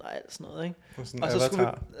vand, og alt sådan noget, ikke? Og så skulle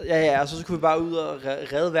vi, og så skulle vi bare ud og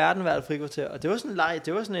redde verden hvert frikvarter. Og det var sådan en leg,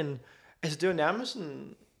 det var sådan en, altså det var nærmest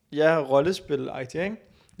sådan, rollespil-agtigt, ikke?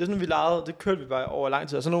 Det er sådan, vi legede, det kørte vi bare over lang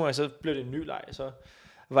tid, og så nogle gange, så blev det en ny leg, så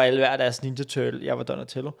var alle hver deres Ninja Turtle, jeg var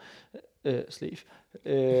Donatello, Slave.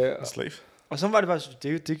 Slave. Og så var det bare,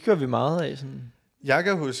 det gør vi meget af, sådan. Jeg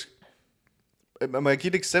kan huske, må jeg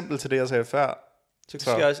give et eksempel til det, jeg sagde før? Så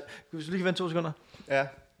skal jeg også, kan vi lige vente 2 sekunder? Ja.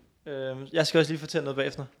 Jeg skal også lige fortælle noget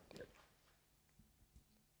bagefter.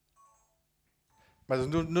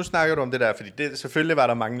 Altså, nu snakker du om det der, fordi selvfølgelig var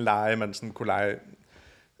der mange lege, man sådan kunne lege,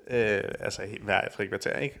 altså hver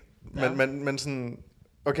frikvarter, ikke? Men sådan,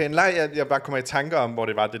 okay, en leg, jeg bare kommer i tanker om, hvor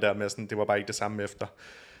det var det der med sådan, det var bare ikke det samme efter.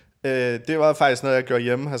 Det var faktisk noget, jeg gjorde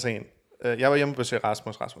hjemme hos en. Jeg var hjemme på at besøge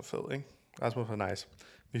Rasmus fed, ikke? Rasmus var nice.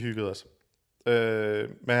 Vi hyggede os. Men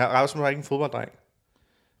Rasmus var ikke en fodbolddreng.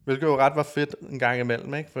 Hvilket jo ret var fedt en gang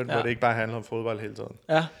imellem, ikke? For hvor det ikke bare handler om fodbold hele tiden.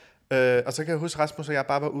 Ja. Og så kan jeg huske, Rasmus og jeg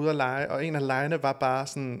bare var ude at lege, og en af legene var bare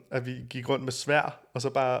sådan, at vi gik rundt med sværd, og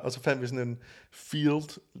så fandt vi sådan en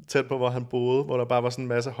field tæt på, hvor han boede, hvor der bare var sådan en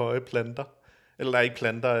masse høje planter. Eller der er ikke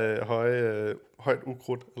planter, højt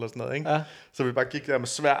ukrudt, eller sådan noget, ikke? Ja. Så vi bare gik der med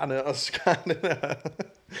sværdene og skar det der,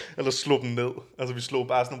 eller slog dem ned. Altså vi slog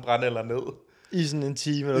bare sådan nogle brændeller ned. I sådan en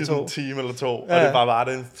time eller to. Ja. Og det bare var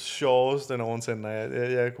det sjoveste nogensinde.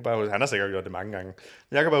 Jeg kunne bare huske, han har sikkert gjort det mange gange.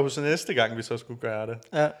 Men jeg kan bare huske, næste gang vi så skulle gøre det,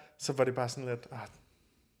 så var det bare sådan lidt, det er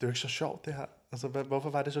jo ikke så sjovt det her. Altså, hvorfor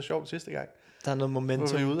var det så sjovt sidste gang? Der er noget momentum.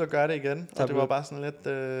 Så var vi ude og gøre det igen, og det var bare sådan lidt,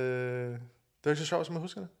 det var ikke så sjovt, som jeg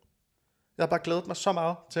husker det. Jeg har bare glædet mig så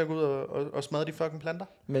meget til at gå ud og smadre de fucking planter.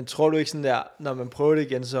 Men tror du ikke sådan der, når man prøver det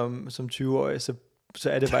igen som 20-årig, så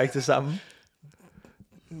er det bare ikke det samme?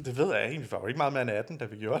 Det ved jeg ikke. Vi var jo ikke meget mere end 18, da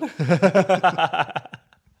vi gjorde det.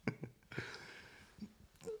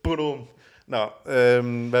 Nå,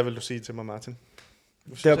 hvad vil du sige til mig, Martin?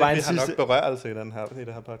 Det var bare vi har nok berørelse i det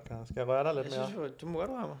her podcast. Skal jeg røre dig lidt mere? Synes, du må godt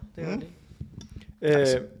røre mig. Det er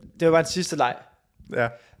det. Det var bare en sidste leg. Ja.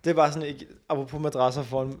 Det var sådan, apropos madrasser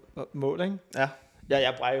foran mål, ikke? Ja.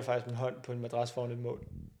 Jeg brækkede faktisk min hånd på en madras foran et mål.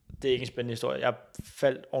 Det er ikke en spændende historie. Jeg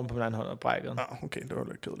faldt oven på min egen hånd og brækkede den. Okay, det var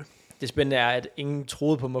lidt kedeligt. Det spændende er, at ingen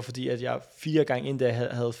troede på mig, fordi at jeg 4 gange inden da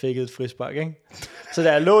havde fækket et frispark, ikke? Så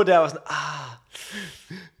da jeg lå der, var sådan,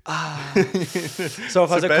 Så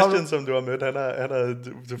var Sebastian, som du har mødt, han er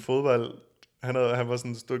til fodbold, han var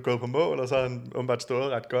sådan gået på mål, og så havde han åbenbart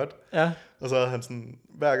stået ret godt. Ja. Og så havde han sådan,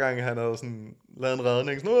 hver gang han havde sådan lavet en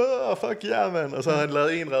redning, sådan, fuck yeah, man. Og så havde han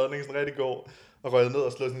lavet en redning, sådan rigtig god, og røget ned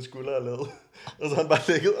og slået sin skulder og led. Og så havde han bare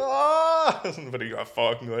ligget, sådan, for det gjorde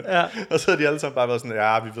fucking ondt. Ja. Og så havde de alle sammen bare været sådan,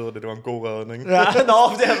 ja, vi ved det var en god redning. Ja, det har været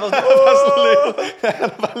sådan, han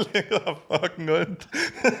har bare ligget og fucking ondt.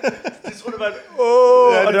 De troede, det var et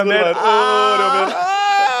og det var med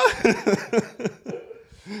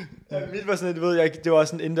et mit var sådan, du ved, det var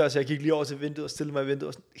sådan indendørs, så jeg gik lige over til vinduet og stillede mig i vinduet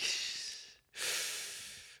og sådan,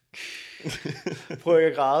 prøv ikke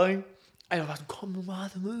at græde, ikke? Og jeg var sådan, kom nu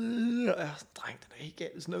Martin, og jeg var sådan, dreng, den er helt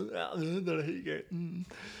galt, sådan noget, den er helt galt.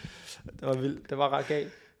 Det var vildt, det var ret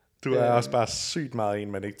galt. Du er også bare sygt meget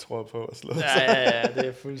en, man ikke tror på at slå. Ja, det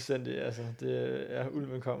er fuldstændig, altså, det er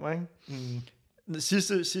ulven kommer, ikke? Den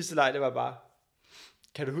sidste leg, det var bare,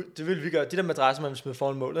 det ville vi gøre, de der madrasser, man smed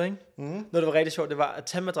foran målet, ikke? Noget, der var rigtig sjovt, det var at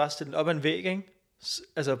tage madras, stille den op ad en væg, ikke?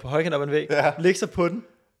 altså på højkant op ad en væg, lægge sig på den,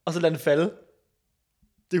 og så lade den falde.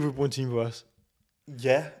 Det kunne vi bruge en time på os.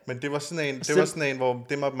 Ja, men det var sådan en, hvor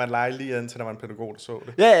det måtte man lege lige indtil der var en pædagog, der så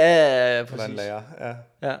det. Ja, præcis. Eller en lærer,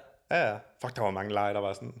 ja. Fuck, der var mange lege, der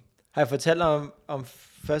var sådan. Har jeg fortalt om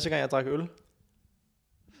første gang, jeg drak øl?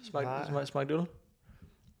 Smagte øl?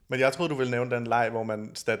 Men jeg troede, du ville nævne den leg, hvor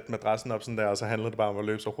man satte madrassen op sådan der, og så handlede det bare om at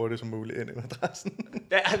løbe så hurtigt som muligt ind i madrassen.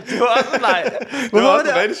 Ja, det var også en leg. Det var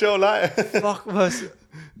også en rigtig sjov leg. Fuck,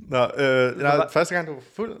 Nå, første gang du var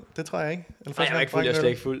fuld, det tror jeg ikke. Nej, jeg var ikke fuld, jeg var slet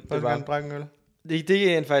ikke fuld. Første gang du drak en øl.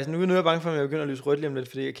 Det er faktisk, nu er jeg bange for, at jeg begynder at lyse rødt lige om lidt,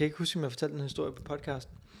 fordi jeg kan ikke huske, om jeg fortalte den historie på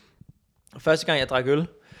podcasten. Første gang, jeg drak øl,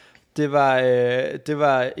 det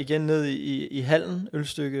var igen ned i hallen,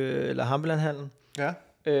 ølstykke, eller Hampelandhallen. Ja.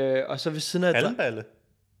 Og så ved siden af... Hallenballe?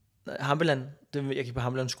 Hampeland. Jeg gik på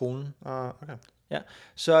Hampeland-skolen. Okay. Ja.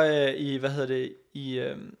 Så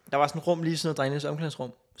der var sådan et rum lige sådan et drengenes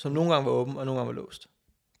omklædningsrum, som nogle gange var åben, og nogle gange var låst.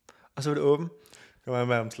 Og så var det åben. Det var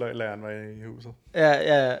med, om sløjlæreren var i huset.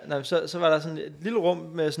 Ja. Nej, så var der sådan et lille rum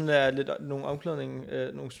med sådan lidt nogle omklædning,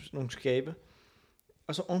 nogle skabe.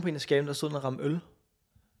 Og så oven på en af skabene, der stod en ramme øl.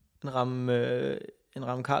 En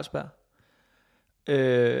ramme Carlsberg.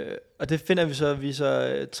 Og det finder vi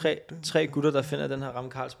så tre gutter, der finder den her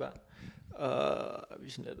ramme Carlsberg. Og vi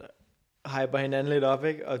sådan lidt hyper hinanden lidt op,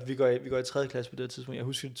 ikke? Og vi går i 3. klasse på det tidspunkt. Jeg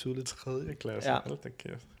husker det tydeligt. 3. klasse? Ja.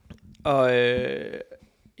 Kæft. Og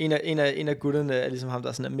en af gutterne er ligesom ham,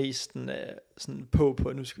 der sådan er mest sådan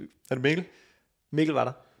på nu skal vi... Er det Mikkel? Mikkel var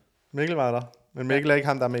der. Men Mikkel er ikke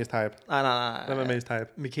ham, der er mest hype. Nej. Hvem er mest hype?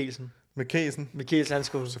 Mikkelsen, Mikkelsen, han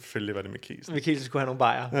skulle... Selvfølgelig var det Mikkelsen. Mikkelsen skulle have nogle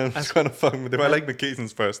bajer. Ja, han skulle have nogle men det var heller ikke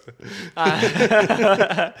Mikkelsens første.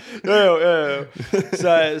 jo.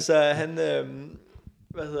 Så han...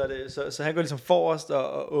 Så han går ligesom forrest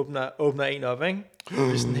og åbner en op, ikke?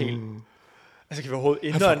 Vi sådan helt... Altså, kan vi overhovedet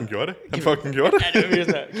indånde? Han fucking gjorde det. Ja, det er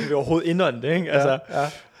sådan, kan vi overhovedet indånde det, ikke? Altså,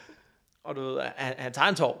 ja. Og du ved, han tager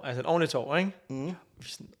en tår, altså en ordentlig tår, ikke?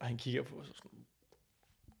 Og han kigger på os og sådan...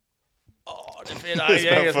 det er fedt, ikke?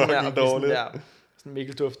 Det er fucking dårligt. Sådan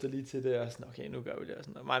Mikkel dufter lige til det, og sådan, okay, nu gør vi det. Og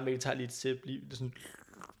sådan, og mig og Mikkel tager lige et sip, lige sådan...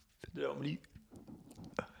 Det er lige...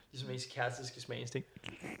 Ligesom ens kæreste skal smage ens ting.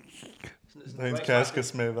 Når ens kæreste skal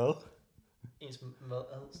smage hvad? Ens mad.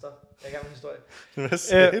 Stop. Jeg er i gang med en historie. Hvad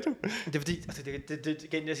sagde du? Det er fordi, altså,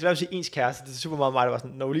 jeg skal bare sige ens kæreste, det er super meget mig, der var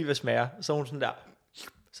sådan, når Olivia smager, så er hun sådan der.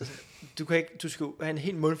 Så sådan, du skal jo have en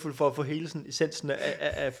helt mundfuld for at få hele sådan essensen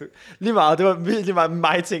af lige meget, det var virkelig meget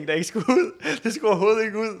mig ting, der ikke skulle ud. Det skulle overhovedet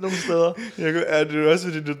ikke ud nogen steder. Er det også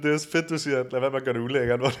fordi, det er fedt, du siger, lad være med at gøre det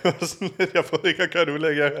ulækkert, hvor det var sådan lidt, jeg prøvede ikke at gøre det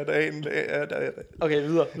ulækkert, jeg hørte egentlig. Okay,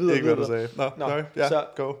 videre. Ikke hvad du sagde. Nå, ja, så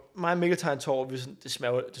go. Mig og Mikkel tager en tår, vi sådan, det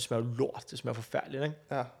smager lort, det smager forfærdeligt, ikke?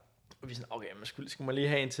 Ja. Og vi er sådan, okay, men skulle man lige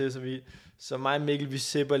have en til, så mig og Mikkel, vi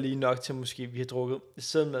sipper lige nok til måske, vi har drukket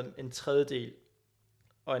med en tredjedel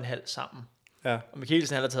og en halv sammen. Ja. Og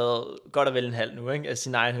Mikkelsen, han har taget godt og vel en halv nu, ikke? Af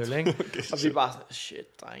sin egen øl, ikke? Okay, og vi er bare sådan,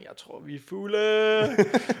 shit, dreng, jeg tror, vi er fulde.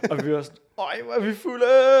 Og vi var sådan, hvor er vi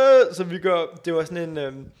fulde. Så vi gør, det var sådan en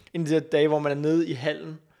af de der dage, hvor man er nede i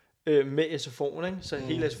hallen med SFO'en, ikke? Så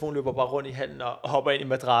hele SFO'en løber bare rundt i hallen og hopper ind i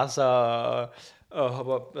madrasser og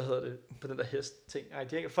hopper, på den der hest ting.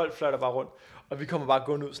 Folk fløjter bare rundt, og vi kommer bare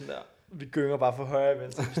gående ud sådan der. Vi gynger bare for højre og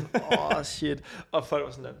venstre. Sådan, shit. Og folk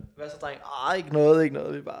var sådan der, hvad så, dreng? Ikke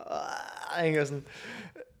noget. Vi bare, ikke? Og sådan,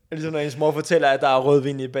 ligesom når ens mor fortæller, at der er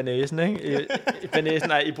rødvin i banæsen, ikke?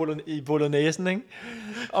 I bolognesen, ikke?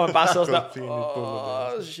 Og man bare så sådan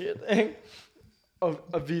der, shit, ikke?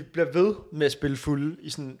 Og vi bliver ved med at spille fulde i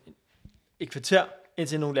sådan et kvarter,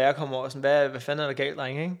 indtil nogle lærere kommer over og sådan, hvad fanden er der galt,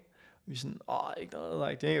 dreng, ikke? Vi er sådan, ikke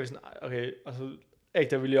noget, ikke? Og vi sådan, okay, og så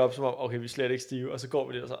ægter vi lige op, som om, okay, vi er slet ikke stive, og så går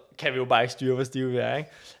vi lidt, og så kan vi jo bare ikke styre, hvor stive vi er, ikke?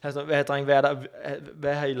 Altså,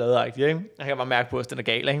 hvad har I lavet, ikke? Jeg kan bare mærke på os, den er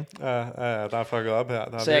gal, ikke? Ja, der er fucket op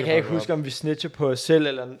her. Så jeg kan ikke huske, om vi snitcher på os selv,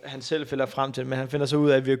 eller han selv finder frem til, men han finder så ud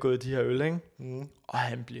af, at vi har gået de her øl, ikke? Og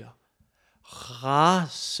han bliver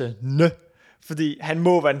rasende. Fordi han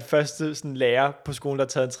må være den første sådan, lærer på skolen, der har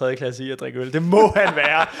taget en 3. klasse i at drikke øl. Det må han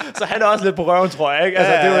være. Så han er også lidt på røven, tror jeg, ikke?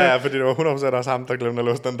 Altså, ja, fordi det var 100% også ham, der glemte at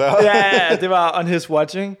låse den der. Ja, det var on his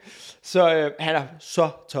watching. Så han er så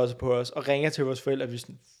tosset på os, og ringer til vores forældre, og vi er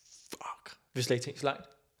sådan, fuck, vi slet ikke tænkt så langt.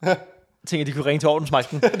 Tænker, de kunne ringe til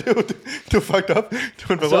ordensmagten. Du fucked up.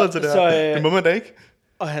 Du er beredt til det her. Det må man da ikke.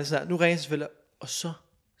 Og han sagde, nu ringer til forældre, og så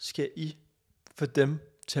skal I få dem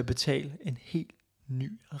til at betale en helt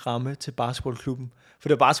ny ramme til basketballklubben. For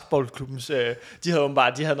det var basketballklubbens, de havde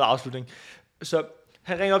noget afslutning. Så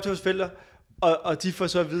han ringer op til vores forældre, og de får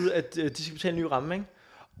så at vide, at de skal betale en ny ramme, ikke?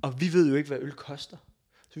 Og vi ved jo ikke, hvad øl koster.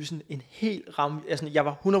 Så vi sådan en hel ramme, altså jeg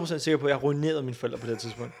var 100% sikker på, at jeg ruinerede mine forældre på det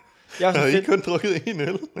tidspunkt. Jeg havde I kun drukket en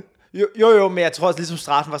øl? Jo, men jeg tror også, ligesom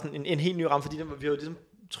straffen var sådan en helt ny ramme, fordi vi havde ligesom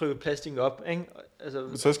trykket plastikken op, ikke? Altså,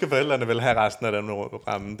 så skal forældrene vel have resten af den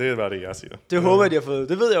ramme. Det var det, jeg siger. Det håber jeg, de har fået.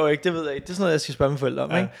 Det ved jeg jo ikke. Det er sådan noget, jeg skal spørge mine forældre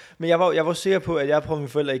om. Ikke? Men jeg var sikker på, at jeg prøvede mine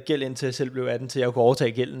forældre i gæld, indtil jeg selv blev 18, til jeg kunne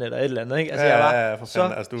overtage gælden eller et eller andet. Ikke? Altså, jeg var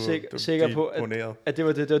så sikker på, at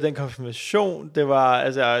det var den konfirmation. Det var,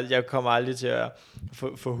 altså, jeg kommer aldrig til at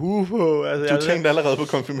få hue på. Altså, du tænkte allerede på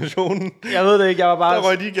konfirmationen. Jeg ved det ikke. Jeg var bare... Der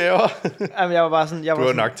røg de gaver. Jamen, jeg var bare sådan... Du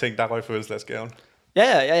har nok tænkt, der røg fødselsdagsgaven.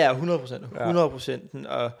 Ja, 100%.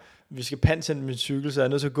 Og vi skal pantsende min cykel, så jeg er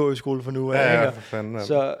nødt til at gå i skole for nu. Ja, for fanden. Ja.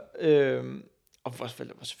 Så, og vores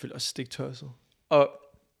forældre var selvfølgelig også stiktosset. Og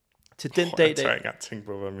til den dag i dag... Jeg tør ikke engang tænke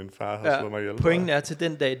på, hvad min far har slået mig ihjel. Pointen er, til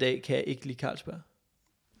den dag i dag, kan jeg ikke lide Carlsberg.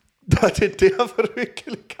 Nå, det er derfor, du ikke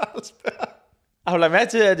kan lide Carlsberg. Har du lagt mærke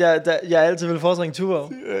til, at jeg altid vil foretrække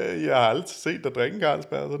Tuborg? Jeg har altid set dig drikke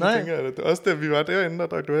Carlsberg, så det tænker jeg, det er også da vi var derinde, der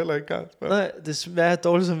drak du heller ikke Carlsberg. Nej, det smager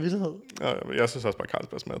dårligt som vildhed. Ja, men jeg synes også bare,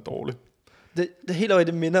 Carlsberg smager dårligt. Det helt over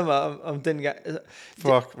det minder mig om den gang. Altså,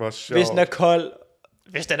 fuck, hvor sjovt. Hvis den er kold.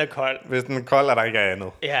 Hvis den er kold, er der ikke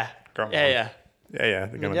andet. Ja. Ja,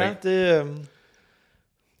 det kan man ikke. Det...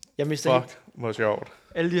 jeg mister fuck, hvor sjovt.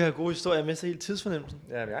 Alle de her gode historier, jeg mister helt tidsfornemmelsen.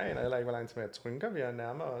 Ja, men jeg aner heller ikke, hvor langt til jeg trynker. Vi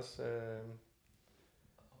nærmer os...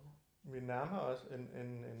 Vi nærmer os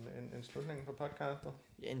en slutning på podcastet.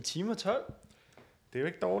 Ja, 1 time og 12. Det er jo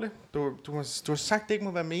ikke dårligt. Du har sagt, det ikke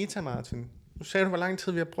må være meta, Martin. Nu sagde du, hvor lang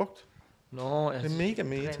tid vi har brugt. Nå, det er mega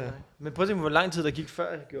meta. Men prøv at tænke, hvor lang tid der gik,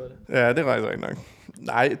 før jeg gjorde det. Ja, det rejser ikke nok.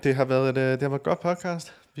 Nej, det har været et godt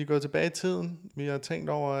podcast. Vi er gået tilbage i tiden. Vi har tænkt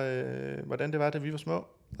over, hvordan det var, da vi var små.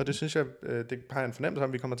 Og det synes jeg, det har en fornemmelse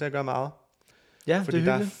om, vi kommer til at gøre meget. Ja, fordi det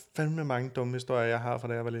er der er fandme mange dumme historier, jeg har fra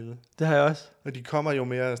da jeg var lille. Det har jeg også. Og de kommer jo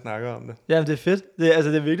mere at snakke om det. Ja, det er fedt. Det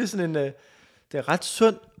er virkelig sådan en... det er ret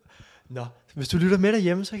sundt. Nå, hvis du lytter med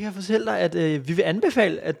derhjemme, så kan jeg fortælle dig, at vi vil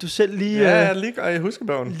anbefale, at du selv lige... lige går i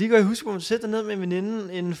huskebogen. Lige går i huskebogen. Sæt dig ned med en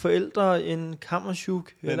veninde, en forældre, en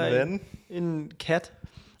kammerchuk, eller ven. En kat.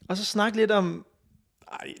 Og så snak lidt om...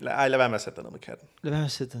 Ej, lad være med at sætte dig ned med katten. Lad være med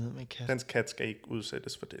at sætte dig ned med en kat. Dens kat skal ikke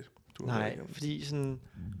udsættes for det. Nej, fordi sådan,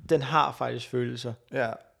 den har faktisk følelser. Ja.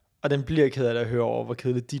 Og den bliver ked af at høre over, hvor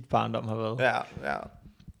kedeligt dit barndom har været. Ja.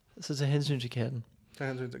 Så tag hensyn til katten.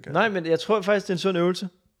 Nej, men jeg tror faktisk, det er en sund øvelse.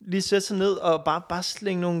 Lige sætte sig ned og bare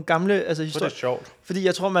slænge nogle gamle historier. Det er sjovt. Fordi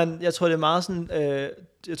jeg tror det er meget sådan,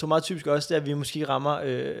 jeg tror meget typisk også, det er, at vi måske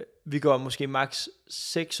rammer, vi går måske maks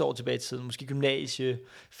 6 år tilbage i tiden. Måske gymnasie,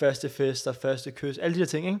 første fester, første kys, alle de der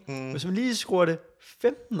ting, ikke? Hvis man lige skruer det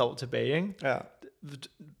 15 år tilbage, ikke? Ja.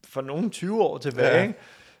 For nogle 20 år tilbage, ikke?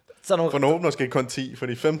 Så nogle... For nogen måske kun 10,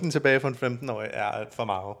 fordi 15 tilbage for en 15-årig er for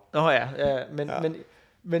meget. Nå ja,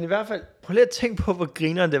 men i hvert fald, prøv lige at tænke på, hvor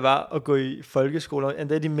grineren det var at gå i folkeskoler,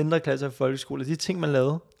 endda de mindre klasser i folkeskoler, de ting, man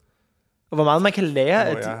lavede. Og hvor meget man kan lære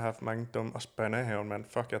af jeg har haft mange dumme, også børnehaven, mand.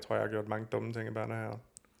 Fuck, jeg tror, jeg har gjort mange dumme ting i børnehaven.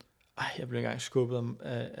 Jeg blev engang skubbet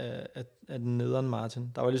af den nederen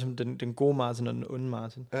Martin. Der var ligesom den gode Martin og den onde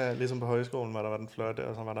Martin. Ja, ligesom på højskolen, hvor der var den flotte,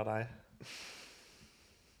 og så var der dig.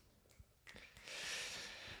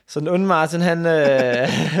 Så den onde Martin, han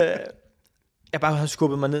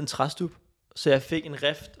skubbede mig ned en træstup, så jeg fik en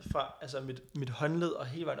rift fra mit håndled og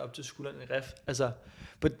hele vejen op til skulderen, en rift.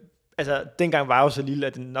 Altså dengang var jeg jo så lille,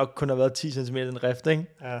 at den nok kun har været 10 cm en rift, ikke?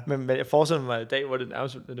 Ja. Men jeg forestiller mig i dag, hvor det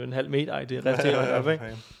nærmest det er en halv meter, det rift hele vejen op, ikke?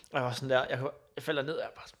 Og jeg var sådan der, jeg falder ned, og jeg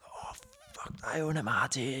bare sådan, fuck dig, onde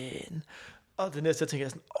Martin. Og det næste, jeg tænker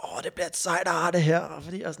sådan, det bliver et sejt ar det her,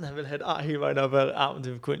 fordi han ville have et ar hele vejen op ad armen,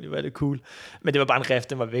 det kunne egentlig være lidt cool. Men det var bare en rift,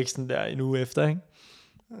 den var væksten der en uge efter, ikke?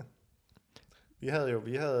 Ja. Vi havde...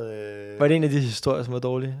 Var det en af de historier, som var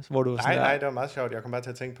dårlige? Hvor du nej, det var meget sjovt. Jeg kom bare til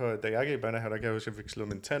at tænke på, da jeg gik i børnehave, der kan jeg huske, at jeg fik slået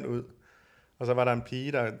min tand ud. Og så var der en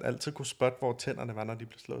pige, der altid kunne spotte, hvor tænderne var, når de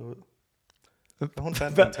blev slået ud. Og hun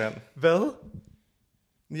fandt min tand. Hvad?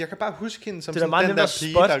 Jeg kan bare huske hende som sådan den der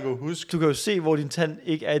pige, der kunne huske. Du kan jo se, hvor din tand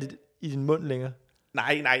ikke er i din mund længere.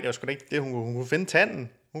 Nej, det var sgu da ikke det. Hun kunne finde tanden.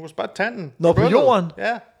 Hun kunne spotte tanden. Nå, på jorden?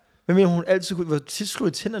 Ja. Hvad mener hun altid kunne... Hvor tit slog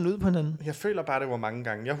I tænderne ud på hinanden? Jeg føler bare, det var mange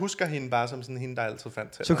gange. Jeg husker hende bare som sådan hende, der altid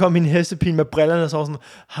fandt tænder. Så kom min hestepine med brillerne, og så var sådan...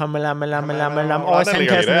 Hammelam, over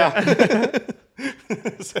sandkassen.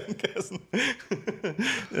 Sandkassen.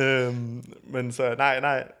 Men så...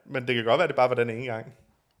 Nej. Men det kan godt være, det bare var den ene gang.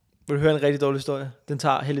 Vil du høre en rigtig dårlig historie? Den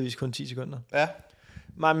tager heldigvis kun 10 sekunder. Ja.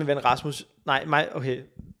 Mig og min ven Rasmus... Okay.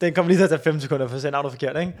 Den kommer lige til at tage 5 sekunder, for at sende noget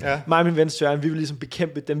forkert, ikke? Ja. Mig og min ven Søren, vi ville ligesom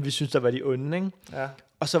bekæmpe dem, vi synes der var de onde, ikke? Ja.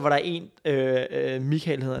 Og så var der en,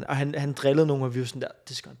 Michael hedder han, og han drillede nogen, og vi var sådan der,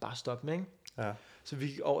 det skal han bare stoppe med, ikke? Ja. Så vi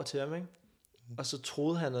gik over til ham, ikke? Og så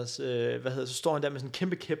troede han os, så står han der med sådan en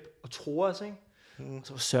kæmpe kæp og tror os, ikke? Og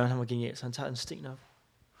så var Søren, han var genial, så han tager en sten op,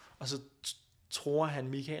 Og så tror han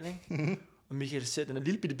Michael, ikke? Mm-hmm. Og Michael ser den her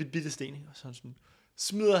lille bitte sten, ikke? Og sådan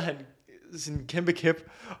smider han sin kæmpe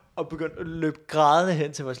kæp og begynder at løbe grædende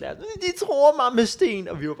hen til vores lærer. De tror mig med sten.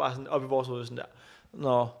 Og vi var bare sådan oppe i vores hoved sådan der.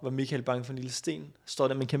 Når var Michael bange for en lille sten, står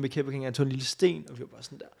der med en kæmpe kæp og han tog en lille sten. Og vi var bare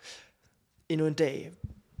sådan der. Endnu en dag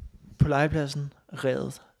på legepladsen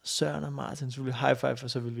reddet Søren og Martin. Så ville vi high five, og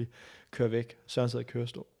så ville vi køre væk. Søren sad i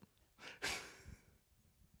kørestol.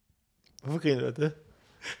 Hvorfor griner du af det?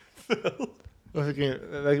 Hvorfor griner du?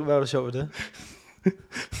 Hvad var der sjovt ved det?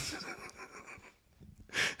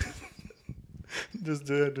 Du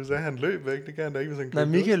sagde, at han løb væk. Det kan han da ikke, hvis han Nej,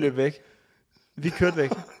 Michael løb væk. Vi kørte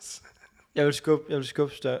væk. Jeg vil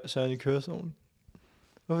skubbe Søren i kørestolen.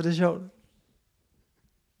 Hvorfor er det sjovt?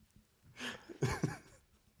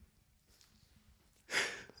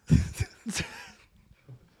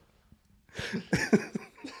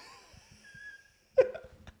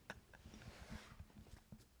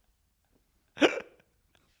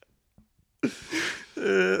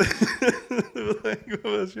 Det ved jeg ikke,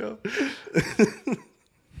 hvad var sjovt. Det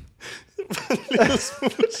var en lille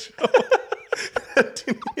smule sjovt, at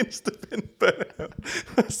din eneste ven bør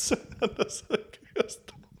var Søren, der sad i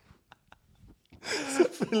kørestol.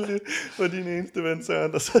 Selvfølgelig var din eneste ven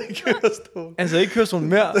Søren, der sad i kørestol. Altså ikke kørestolen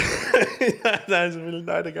mere? nej, selvfølgelig.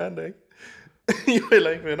 Nej, det gør han da ikke. I er heller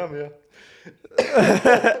ikke venner mere.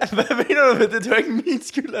 Hvad mener du med det? Det var ikke min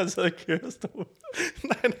skyld, at han sad i kørestol.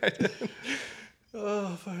 nej.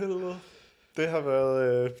 For helvede. Det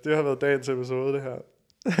har været dagens episode, det her.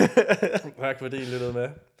 Tak for det, I lyttede med.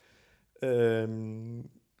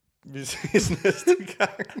 Vi ses næste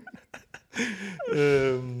gang.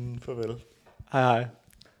 Farvel. Hej.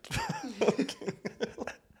 Okay.